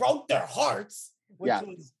 We broke their hearts, which Yeah.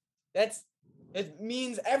 was it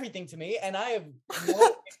means everything to me. And I have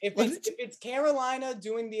if it's Carolina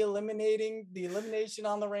doing the elimination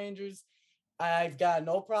on the Rangers, I've got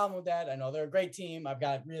no problem with that. I know they're a great team. I've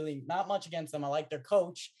got really not much against them. I like their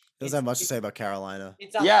coach. Doesn't have much to say about Carolina.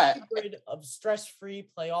 It's a Yeah. hybrid of stress-free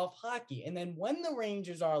playoff hockey. And then when the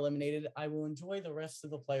Rangers are eliminated, I will enjoy the rest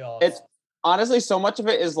of the playoffs. It's honestly, so much of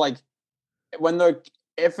it is like when the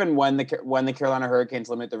Carolina Hurricanes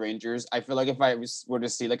eliminate the Rangers. I feel like if I were to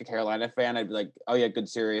see like a Carolina fan, I'd be like, oh yeah, good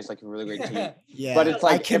series, like a really great team. Yeah, But it's I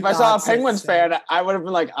like if I saw a cannot say Penguins the fan, same. I would have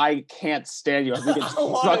been like, I can't stand you. I think it's I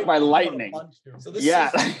wanna- struck by I wanna lightning. punch you. So this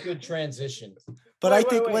Yeah. is a good transition. But Wait, I wait,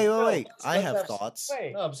 think wait, wait, Phil, I let's have have- thoughts.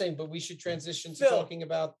 Wait, No, I'm saying, but we should transition to Phil. talking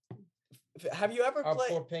about have you ever our played?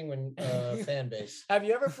 poor Penguin fan base. Have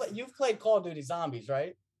you ever played? You've played Call of Duty Zombies,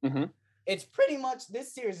 right? Mhm. It's pretty much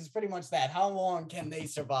this series is pretty much that. How long can they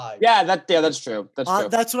survive? Yeah, that's true. That's true.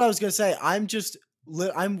 That's what I was gonna say. I'm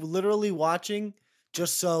literally watching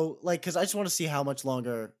just so because I just want to see how much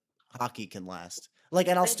longer hockey can last. And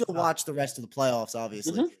I'll still watch the rest of the playoffs,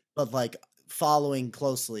 obviously, but following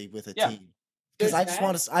closely with a Yeah. team because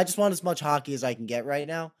There's I just want as much hockey as I can get right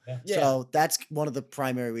now. Yeah. So that's one of the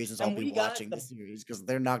primary reasons I'll And be we got watching the- this series because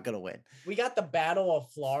they're not gonna win. We got the Battle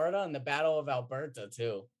of Florida and the Battle of Alberta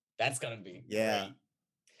too. That's gonna be Yeah. great.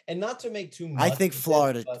 And not to make too much. I think of this,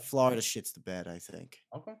 Florida but- shits the bed. I think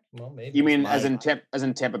Okay. Well, maybe. You mean my- as in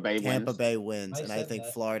Tampa Bay Tampa wins? Bay wins, I and I said think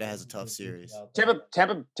that. Florida has a I tough was thinking series. about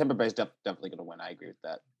that. Tampa Bay's definitely going to win. I agree with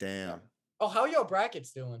that. Damn. Oh, how are your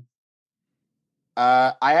brackets doing?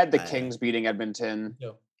 I had the I- Kings beating Edmonton.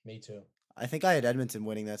 No, me too. I think I had Edmonton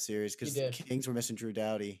winning that series because the did. Kings were missing Drew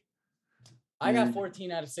Doughty. I got Mm.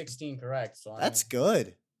 14 out of 16 correct. So That's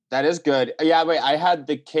good. That is good. Yeah, wait, I had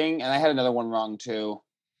the King, and I had another one wrong too.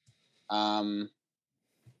 I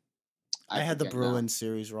had the forget now. Bruins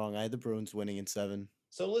series wrong. I had the Bruins winning in 7.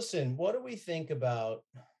 So listen, what do we think about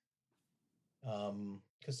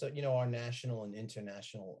because our national and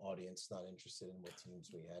international audience not interested in what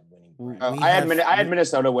teams we had winning. W- brackets. Oh, We have- I had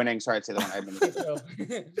Minnesota winning. Sorry to say that one. I had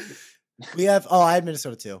Minnesota. We have. Oh, I had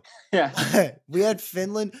Minnesota too. yeah. We had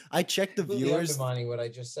Finland. I checked the Completely viewers. undermining what I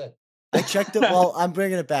just said. I checked it. Well, I'm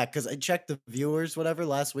bringing it back because I checked the viewers, whatever,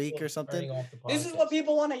 last week or Turning something. off the This is what podcast.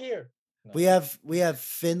 people want to hear. No. We have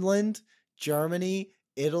Finland, Germany,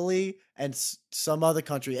 Italy, and some other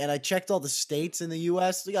country. And I checked all the states in the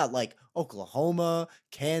U.S. We got Oklahoma,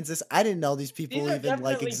 Kansas. I didn't know these people These are even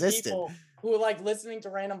definitely existed. people who are listening to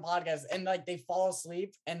random podcasts and they fall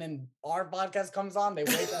asleep and then our podcast comes on. They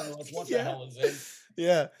wake up and what Yeah. the hell is this?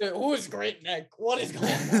 Yeah. Who is Great Neck? What is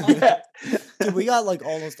going on? Dude, we got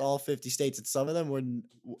almost all 50 states, and some of them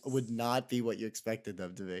would not be what you expected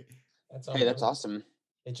them to be. Hey, that's unbelievable. awesome.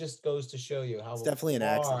 It just goes to show you how It's definitely an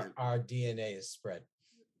far accident. our DNA is spread.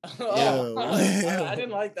 Oh, Ew. I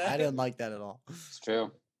didn't like that. I didn't like that at all. It's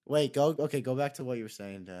true. Wait, go back to what you were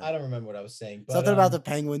saying, Dad. I don't remember what I was saying. But, Something about the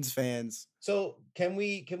Penguins fans. So can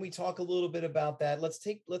we talk a little bit about that? Let's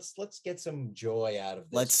get some joy out of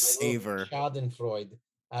this. Let's A little savor. Schadenfreude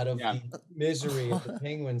out of Yeah. the misery of the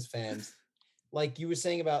Penguins fans. Like you were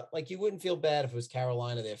saying about, you wouldn't feel bad if it was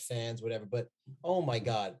Carolina, their fans, whatever. But oh my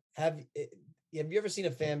God, have you ever seen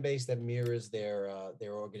a fan base that mirrors their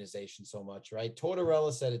organization so much? Right?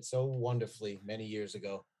 Tortorella said it so wonderfully many years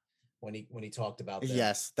ago when he talked about that.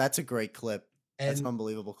 Yes, that's a great clip. That's And an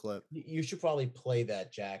unbelievable clip. you should probably play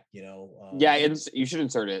that, Jack. Yeah, you should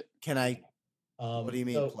insert it. Can I? What do you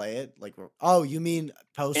mean So, play it? Like, oh, you mean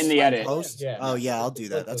post In the like, edit. Post? Yeah. Oh yeah, I'll Just a do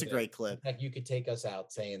that. clip That's a of it. great In clip. fact, you could take us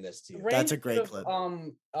out saying this to you. That's a Rangers great could've, clip.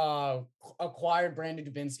 Acquired Brandon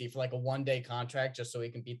Dubinsky for like a 1-day contract just so he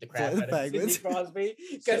can beat the crap the out of Sidney Penguins. Crosby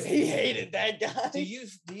because he hated that guy.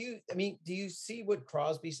 Do you see what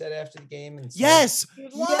Crosby said after the game? And said- Yes, He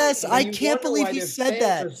was yes, lying. I And you can't wonder believe why he their said fans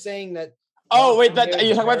that. Are saying that. Oh wait, Boston that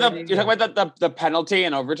you're talking about Bears the penalty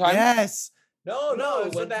in overtime. Yes, No, No, it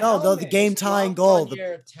was when with the no, the helmet. game tying goal. The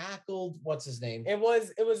Lafreniere tackled what's his name? It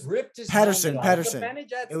was Ripped his Patterson, helmet off. Patterson.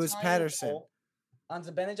 Zibanejad's It was tying Patterson. goal- on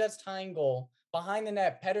Zibanejad's tying goal behind the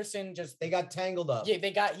net. Pedersen just They got tangled up. he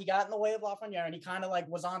got in the way of Lafreniere and he kind of like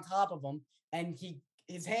was on top of him and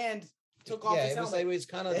his hand took off his it helmet. was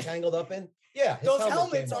kind of tangled up in. Yeah, his Those helmet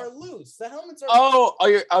helmets came are off. loose. The helmets are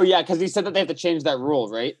Oh yeah, because he said that they have to change that rule,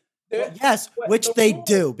 right? they're- yes, But which the they rule-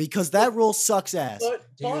 do because that rule sucks ass. Do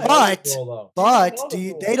you know But- the rule, though? But know the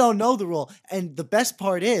they rule. don't know the rule, and the best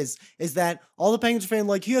part is that all the Penguins fans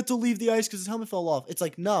like he had to leave the ice because his helmet fell off. It's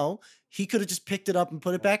like no, he could have just picked it up and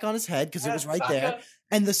put it back on his head because it was right there.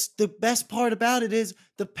 And the best part about it is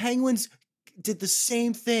the Penguins did the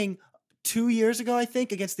same thing 2 years ago, I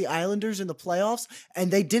think, against the Islanders in the playoffs, and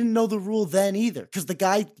they didn't know the rule then either because the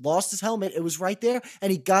guy lost his helmet. It was right there, and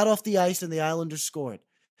he got off the ice, and the Islanders scored.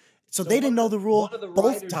 So they didn't know the rule One of the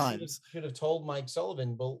both writers times. should have told Mike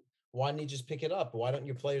Sullivan, but why didn't you just pick it up? Why don't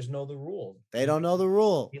your players know the rule? They don't know the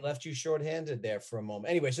rule. He left you shorthanded there for a moment.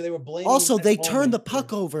 Anyway, so they were blaming. Also, that they turned the moment puck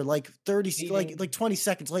for- over like 30, leading- like 20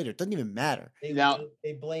 seconds later. It doesn't even matter. Now-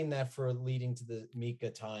 They blame that for leading to the Mika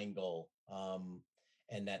tying goal.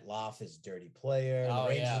 And that Loff is a dirty player. Oh, the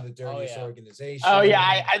Rangers yeah. are the Oh, dirtiest yeah. organization. Oh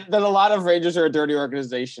yeah, there's a lot of Rangers are a dirty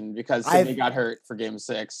organization because Sidney I've- got hurt for Game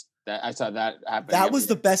 6. That I saw that happen. That was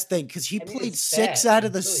the best thing because he I mean, played it's 6 sad. out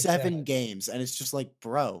of the It's really 7 sad. games, and it's just like,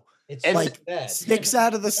 bro, It's It's- like like that. 6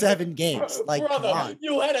 out of the 7 games. Like, come brother, on.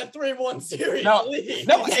 you had a 3-1 series. No, lead.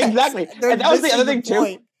 no, Yes, exactly. they're And that was the missing other thing too.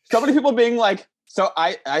 point. So many people being like,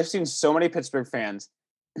 I've seen so many Pittsburgh fans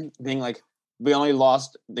being like, they only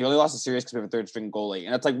lost the series because we have a third string goalie.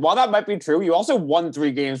 And it's like, while that might be true, you also won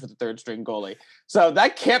 3 games with a third string goalie. So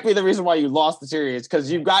that can't be the reason why you lost the series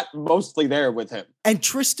because you got mostly there with him. And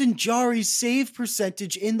Tristan Jarry's save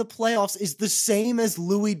percentage in the playoffs is the same as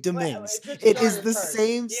Louis Dominguez. It is the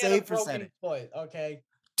same He had a save broken percentage. foot, okay.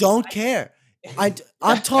 Don't care.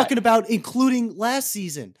 I'm talking about including last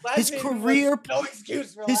season. His career no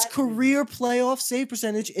excuse for His last season. career playoff save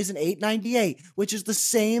percentage is an 898, which is the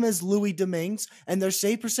same as Louis Dominguez, and their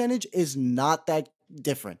save percentage is not that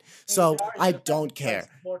different. So Jarry I just don't likes care.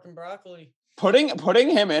 pork and broccoli. Putting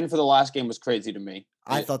him in for the last game was crazy to me.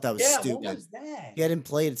 I thought that was Yeah, what stupid. was that? He hadn't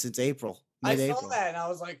played since April, I saw mid-April. that and I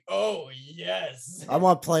was like, oh yes. I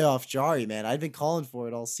want playoff Jari, man. I've been calling for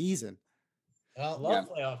it all season. I love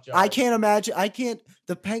Yeah. playoff Jarry. I can't imagine. I can't.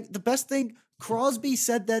 The best thing, Crosby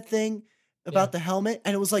said that thing about the helmet,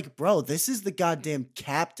 and it was like, bro, this is the goddamn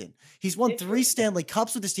captain. He's won Can't 3 you- Stanley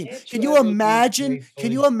Cups with this team. can't Can you you ever be imagine? Can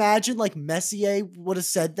grateful- you imagine like Messier would have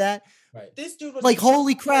said that? Right. This dude was Like,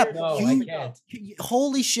 holy crap, No, you- I can't.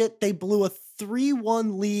 Holy shit, they blew a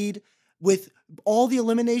 3-1 lead with all the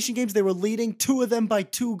elimination games. They were leading 2 of them by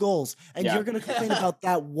 2 goals. And Yeah. you're going to complain about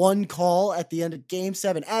that one call at the end of game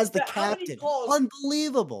 7 as the Yeah, how many captain. calls-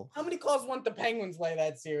 Unbelievable. How many calls won't the Penguins lay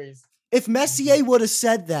that series? If Messier would have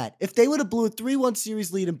said that, if they would have blew a 3-1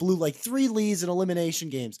 series lead and blew like 3 leads in elimination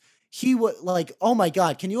games, he would like, oh my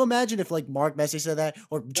God, can you imagine if like Mark Messier said that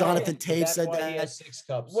or Jonathan Taves That's said why he that? has 6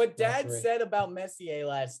 cups. What not Dad 3. said about Messier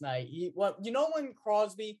last night. When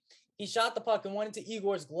Crosby he shot the puck and went into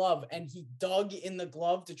Igor's glove and he dug in the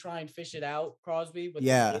glove to try and fish it out. Crosby with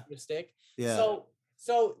Yeah. the stick. Yeah.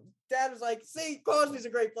 So Dad was like, "See, Crosby's a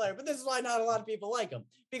great player, but this is why not a lot of people like him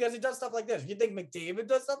because he does stuff like this. You think McDavid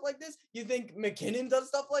does stuff like this? You think McKinnon does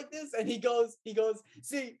stuff like this?" And he goes,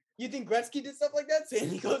 "See, you think Gretzky did stuff like that?" See, and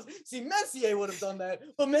he goes, "See, Messier would have done that,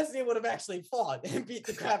 but Messier would have actually fought and beat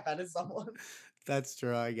the crap out of someone." That's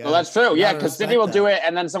true, I guess. Well, that's true. Yeah, Gotta because respect Sidney will that. do it,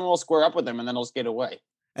 and then someone will square up with him, and then he'll skate away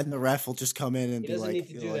And the ref will just come in and He be doesn't like, need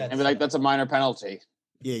to do like, that. and be like, "That's a minor penalty."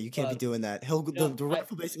 yeah, you can't be But- doing that. He'll No, the ref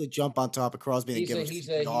will basically jump on top of Crosby and He's give a, him he's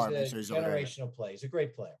a a, cigar. he's make a sure he's over there. generational player. He's a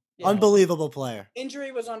great player. Yeah. Unbelievable player.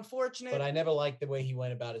 Injury was unfortunate. But I never liked the way he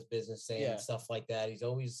went about his business, saying Yeah. stuff like that. He's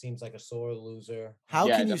always seems like a sore loser. How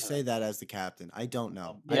Yeah, can you definitely. say that as the captain? I don't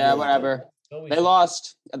know. I Yeah, really don't. whatever. Always- They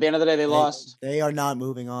lost. At the end of the day, they lost. They are not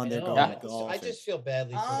moving on. I They're know, going Yeah. to golf. I just feel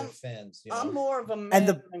badly for their fans. You know? I'm more of a man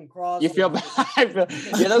the- than Crosby. You feel bad. I feel-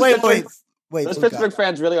 yeah, those wait, Pittsburgh, wait. those Luca. Pittsburgh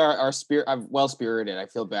fans really are well spirited. I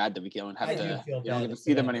feel bad that we don't have I do to. feel You don't bad get to for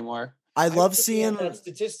see them them. anymore. I love was looking seeing. at that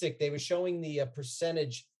statistic. They were showing the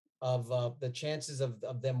percentage of the chances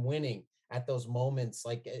of them winning at those moments,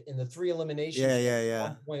 like in the 3 eliminations. Yeah. At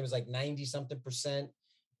one point, it was like 90-something%.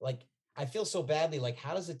 Like, I feel so badly. Like,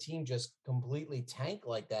 how does a team just completely tank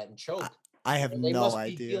like that and choke? I have They no must be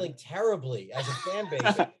idea. feeling terribly as a fan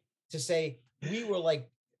base to say we were like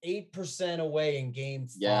 8% away in game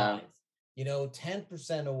 5, Yeah.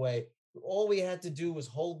 10% away. All we had to do was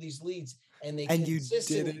hold these leads, and they And you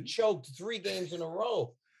consistently didn't. choked 3 games in a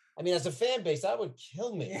row. I mean, as a fan base, that would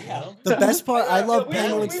kill me. Yeah. The best part, I love we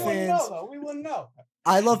Penguins wouldn't fans. We wouldn't know.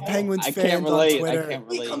 I love I Penguins I fans can't on relate. I Twitter. can't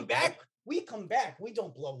We relate. come back. We come back. We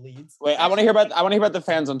don't blow leads. Wait, I want to hear about the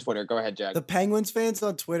fans on Twitter. Go ahead, Jack. The Penguins fans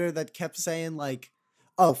on Twitter that kept saying like,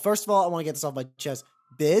 "Oh, first of all, I want to get this off my chest.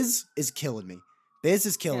 Biz is killing me. Biz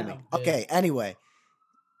is killing me." Biz. Okay, anyway,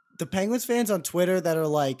 the Penguins fans on Twitter that are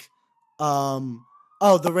like,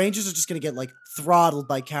 "Oh, the Rangers are just gonna get like throttled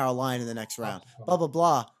by Carolina in the next round." Blah blah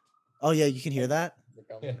blah. Oh yeah, you can hear that.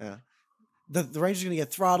 Yeah. The Rangers are gonna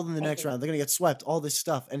get throttled in the next round. They're gonna get swept. All this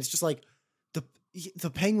stuff, and it's just like the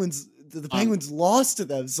Penguins. The Penguins lost to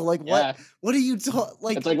them. So like, Yeah. what are you talking?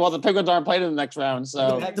 Like, It's like, well, the Penguins aren't playing in the next round,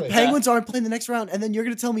 so the Penguins aren't playing the next round, and then you're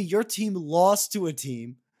gonna tell me your team lost to a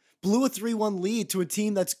team, blew a 3-1 lead to a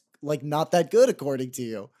team that's like not that good according to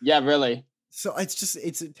you. yeah, really. So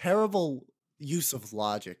it's a terrible use of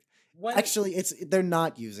logic. When, Actually, they're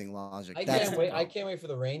not using logic. I That's can't the wait. I problem. can't wait for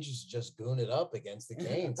the Rangers to just goon it up against the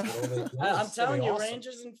Canes. I'm telling you,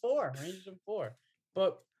 Rangers in 4.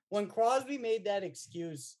 But when Crosby made that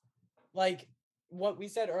excuse, like what we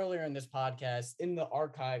said earlier in this podcast, in the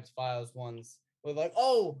archives files ones, we're like,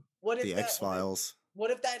 oh, what if The that- X-Files. What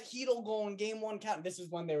if that Heedle goal in game 1 count? This is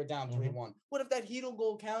when they were down 3-1. What if that Heedle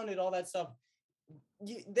goal counted? All that stuff.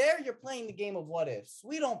 You're playing the game of what ifs.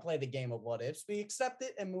 We don't play the game of what ifs. We accept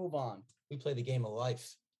it and move on. We play the game of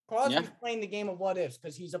life. Crosby's playing the game of what ifs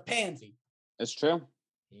because he's a pansy. It's true.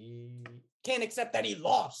 He can't accept that he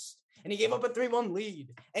lost and he gave up a 3-1 lead.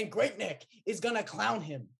 And Great Neck is gonna clown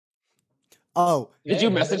him. Oh, Did you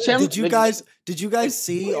message him? did you guys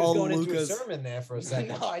see all going into a Luca's? sermon there for a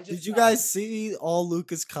second? No, I just Did you guys see all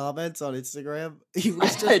Luca's comments on Instagram? He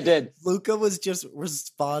was I just did. Luca was just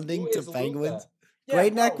responding Who to is Luka? Penguins. Yeah,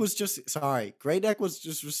 Great Neck bro. was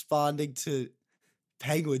just responding to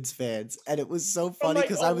Penguins fans, and it was so From funny like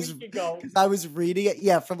because a I was week ago. reading it.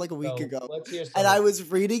 Yeah, from like a week So, ago, let's hear and I some. was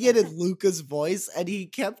reading it in Luca's voice, and he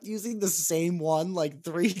kept using the same one like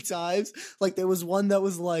 3 times. Like there was one that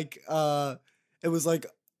was like, it was like,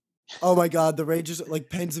 "Oh my God, the Rangers like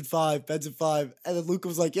Pens in 5, and then Luca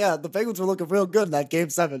was like, "Yeah, the Penguins were looking real good in that game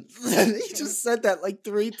 7." And he just said that like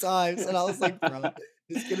 3 times, and I was like, "Bro,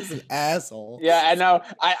 this kid is an asshole." Yeah, I know.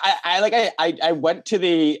 I went to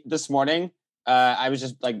this morning. I was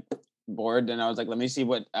just like bored, and I was like, let me see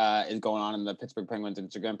what is going on in the Pittsburgh Penguins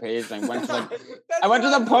Instagram page. And I went to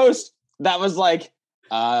the post that was like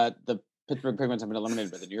the Pittsburgh Penguins have been eliminated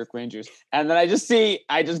by the New York Rangers. And then I just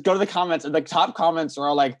go to the comments, and the top comments are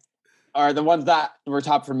all like, are the ones that were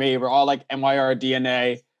top for me were all like MYR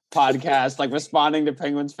DNA podcast, like responding to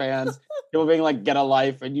Penguins fans. People being like, get a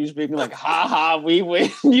life, and you just being like, ha ha, we win,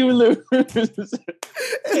 you lose.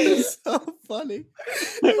 It was so funny.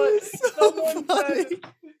 It was so Someone funny.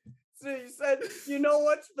 he said, you know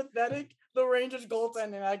what's pathetic? The Rangers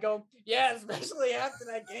goaltending. I go, yeah, especially after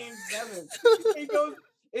that game 7. He goes,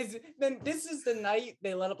 this is the night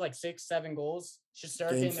they let up like 6-7 goals. Game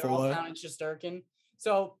Shesterkin, they're all 4. counting Shesterkin.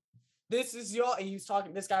 So this is y'all.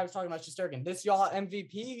 This guy was talking about Shesterkin. This y'all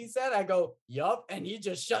MVP, he said. I go, yup, and he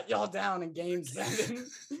just shut y'all down in game 7.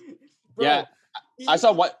 Bro, Yeah, I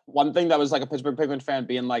saw one thing that was like a Pittsburgh Penguins fan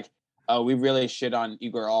being like, "Oh, we really shit on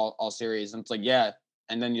Igor all series," and it's like, yeah,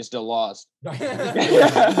 and then you still lost.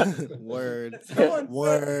 Word. Someone said,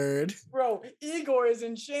 Word. bro, Igor is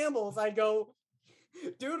in shambles. I go,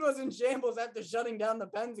 dude was in shambles after shutting down the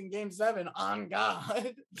Pens in game 7. On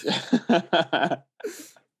God.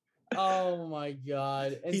 Oh my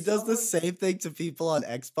God. And He does the someone- same thing to people on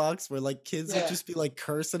Xbox where like kids Yeah. would just be like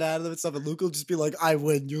cursing at him and stuff, and Luke will just be like, "I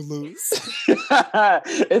win, you lose."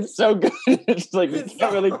 It's so good. It's like you It's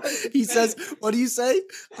can't really. He says, "What do you say?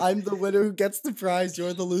 I'm the winner who gets the prize.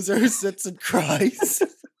 You're the loser who sits and cries."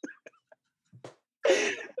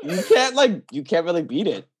 You can't really beat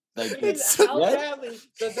it. Like And It's how yeah. badly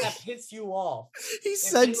does that piss you off? He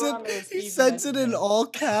sends you were on there, it. He Steve sends it in mentioned that. all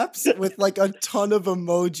caps with like a ton of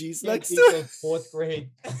emojis Yeah, next to teach it. a 4th grade.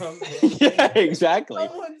 Yeah, exactly.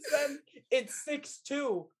 Someone said it's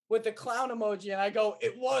 6-2 with the clown emoji, and I go,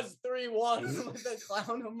 it was 3-1 with the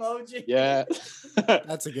clown emoji. Yeah,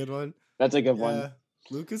 That's a good one. that's a good one. Yeah.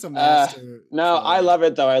 Luke is a master. No, I troller. love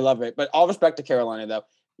it though. I love it. But all respect to Carolina though.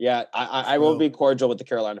 Yeah, I will True. be cordial with the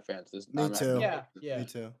Carolina fans. Me too. Yeah, yeah. Me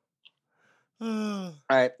too. All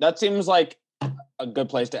right, that seems like a good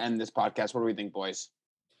place to end this podcast. What do we think, boys?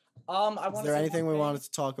 I Is want to there say anything one we thing. wanted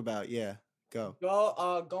to talk about? Yeah, go. Go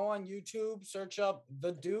on YouTube, search up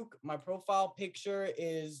the Duke. My profile picture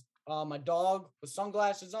is my dog with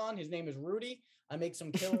sunglasses on. His name is Rudy. I make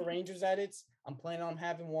some killer Rangers edits. I'm planning on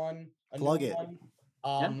having a Plug new it. one.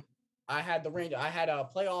 Yeah. I had a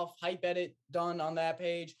playoff hype edit done on that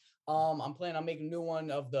page. I'm planning on making a new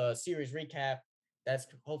one of the series recap. That's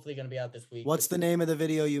hopefully going to be out this week. What's the name of the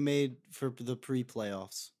video you made for the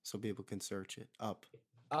pre-playoffs so people can search it up?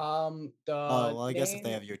 The Oh, well, I guess if they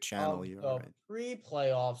name have your channel, of you're the all right.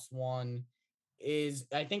 pre-playoffs one is,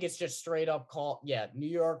 I think it's just straight up called New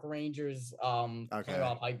York Rangers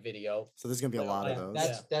playoff hype video. So there's gonna be a lot of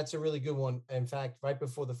those. That's a really good one. In fact, right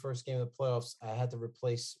before the first game of the playoffs, I had to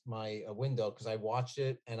replace my window because I watched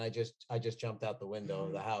it and I just jumped out the window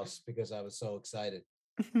of the house because I was so excited.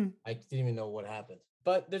 I didn't even know what happened.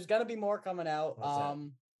 But there's gonna be more coming out. What's that?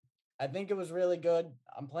 I think it was really good.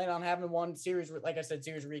 I'm planning on having one series, like I said,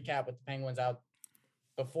 series recap with the Penguins out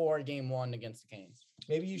before game 1 against the Canes.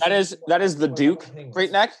 Maybe you That is the Duke. Penguins.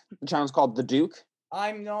 Great neck. The channel's called the Duke.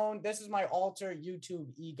 I'm known. This is my alter YouTube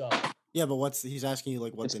ego. Yeah, but he's asking you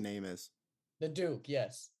like what the name is? The Duke,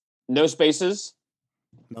 yes. No spaces.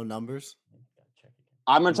 No numbers.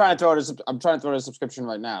 I'm trying to throw it. I'm trying to throw it a subscription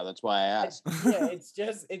right now. That's why I asked. Yeah, it's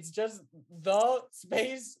just the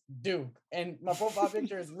space Duke, and my profile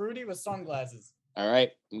picture is Rudy with sunglasses. All right,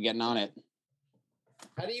 I'm getting on it.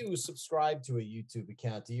 How do you subscribe to a YouTube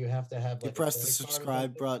account? Do you have to have You like press the credit card or subscribe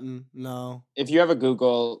something? button. No. If you have a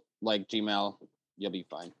Google like Gmail, you'll be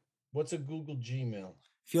fine. What's a Google Gmail?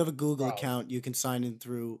 If you have a Google Wow. account, you can sign in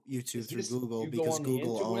through YouTube Is through this- Google you go because on the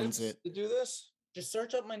Google owns interwebs it. to do this? Just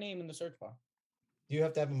search up my name in the search bar. Do you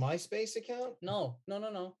have to have a MySpace account? No.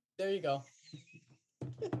 There you go.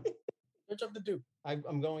 Search up the Duke.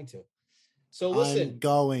 I'm going to. So listen, I'm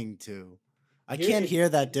going to. I Here's can't a- hear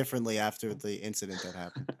that differently after the incident that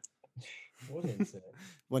happened what incident?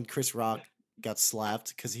 when Chris Rock got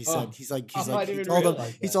slapped because he Oh. said he's like I he didn't told him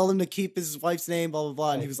realize he that. told him to keep his wife's name blah blah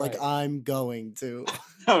blah and he Right, was like right. I'm going to.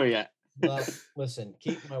 Oh yeah. Well, listen,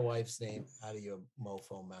 keep my wife's name out of your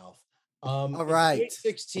mofo mouth. All right.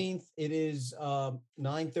 16th. It is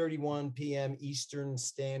 9:31 p.m. Eastern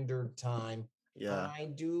Standard Time. Yeah, I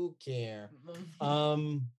do care.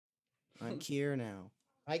 Um, I care now.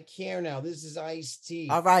 I care now. This is Ice-T.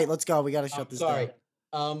 All right, let's go. We got to shut this Sorry.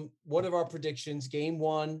 down. What are our predictions? Game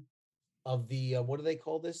 1 of the what do they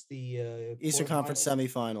call this? The Eastern Conference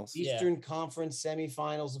quarterfinals? semifinals. Yeah. Eastern Conference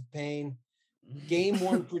semifinals of pain. Game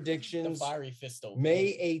 1 The predictions. fiery fistal.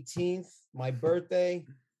 May 18th, my birthday.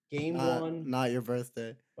 Game 1. Not your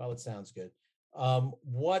birthday. Well, it sounds good.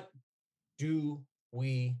 What do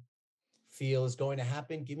we feel is going to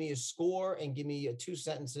happen? Give me a score and give me 2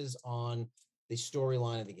 sentences on the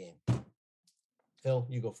storyline of the game. Phil,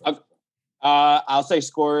 you go first. I'll say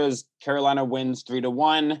score is Carolina wins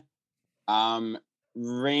 3-1.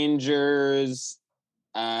 Rangers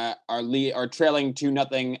are trailing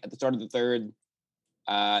 2-0 at the start of the third.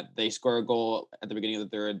 They score a goal at the beginning of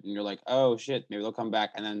the third, and you're like, oh shit, maybe they'll come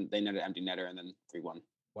back, and then they net an empty netter, and then 3-1.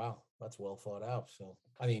 Wow, that's well thought out. So,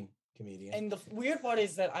 I mean, comedian. And the weird part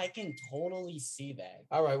is that I can totally see that.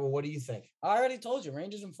 All right, well, what do you think? I already told you,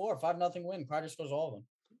 Rangers in 4, 5-0 win. Kreider scores all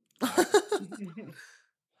of them.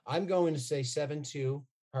 I'm going to say 7-2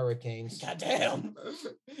 Hurricanes. Goddamn.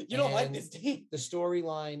 You don't like And this team. The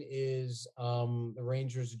storyline is the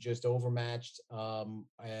Rangers are just overmatched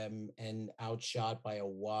and outshot by a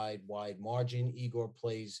wide margin. Igor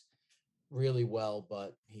plays really well,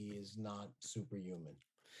 but he is not superhuman.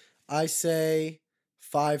 I say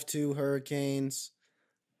 5-2 Hurricanes.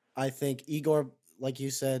 I think Igor, like you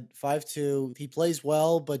said, 5-2. He plays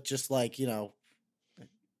well, but just like,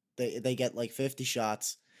 they get like 50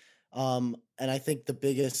 shots. And I think the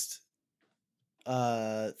biggest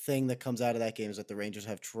thing that comes out of that game is that the Rangers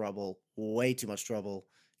have trouble, way too much trouble,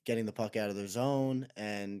 getting the puck out of their zone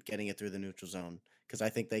and getting it through the neutral zone. Because I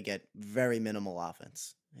think they get very minimal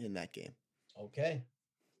offense in that game. Okay.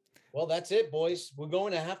 Well, that's it, boys. We're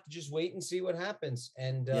going to have to just wait and see what happens.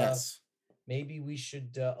 And Yes. maybe we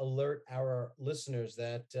should alert our listeners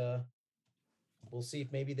that we'll see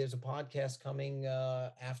if maybe there's a podcast coming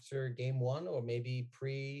after game 1 or maybe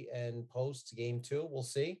pre and post game 2. We'll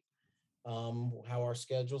see how our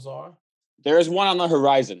schedules are. There is one on the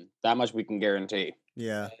horizon. That much we can guarantee.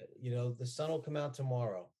 Yeah. The sun will come out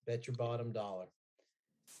tomorrow. Bet your bottom dollar.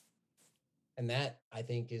 And that, I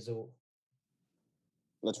think, is a...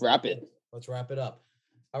 Let's wrap it. Let's wrap it up.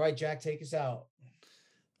 All right, Jack, take us out.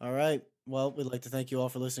 All right. Well, we'd like to thank you all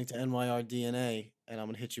for listening to NYR DNA. And I'm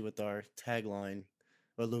going to hit you with our tagline.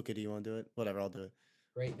 Or Luca, do you want to do it? Whatever, I'll do it.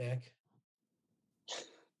 Great, Nick.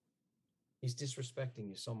 He's disrespecting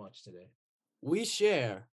you so much today. We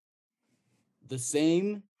share the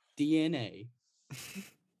same DNA.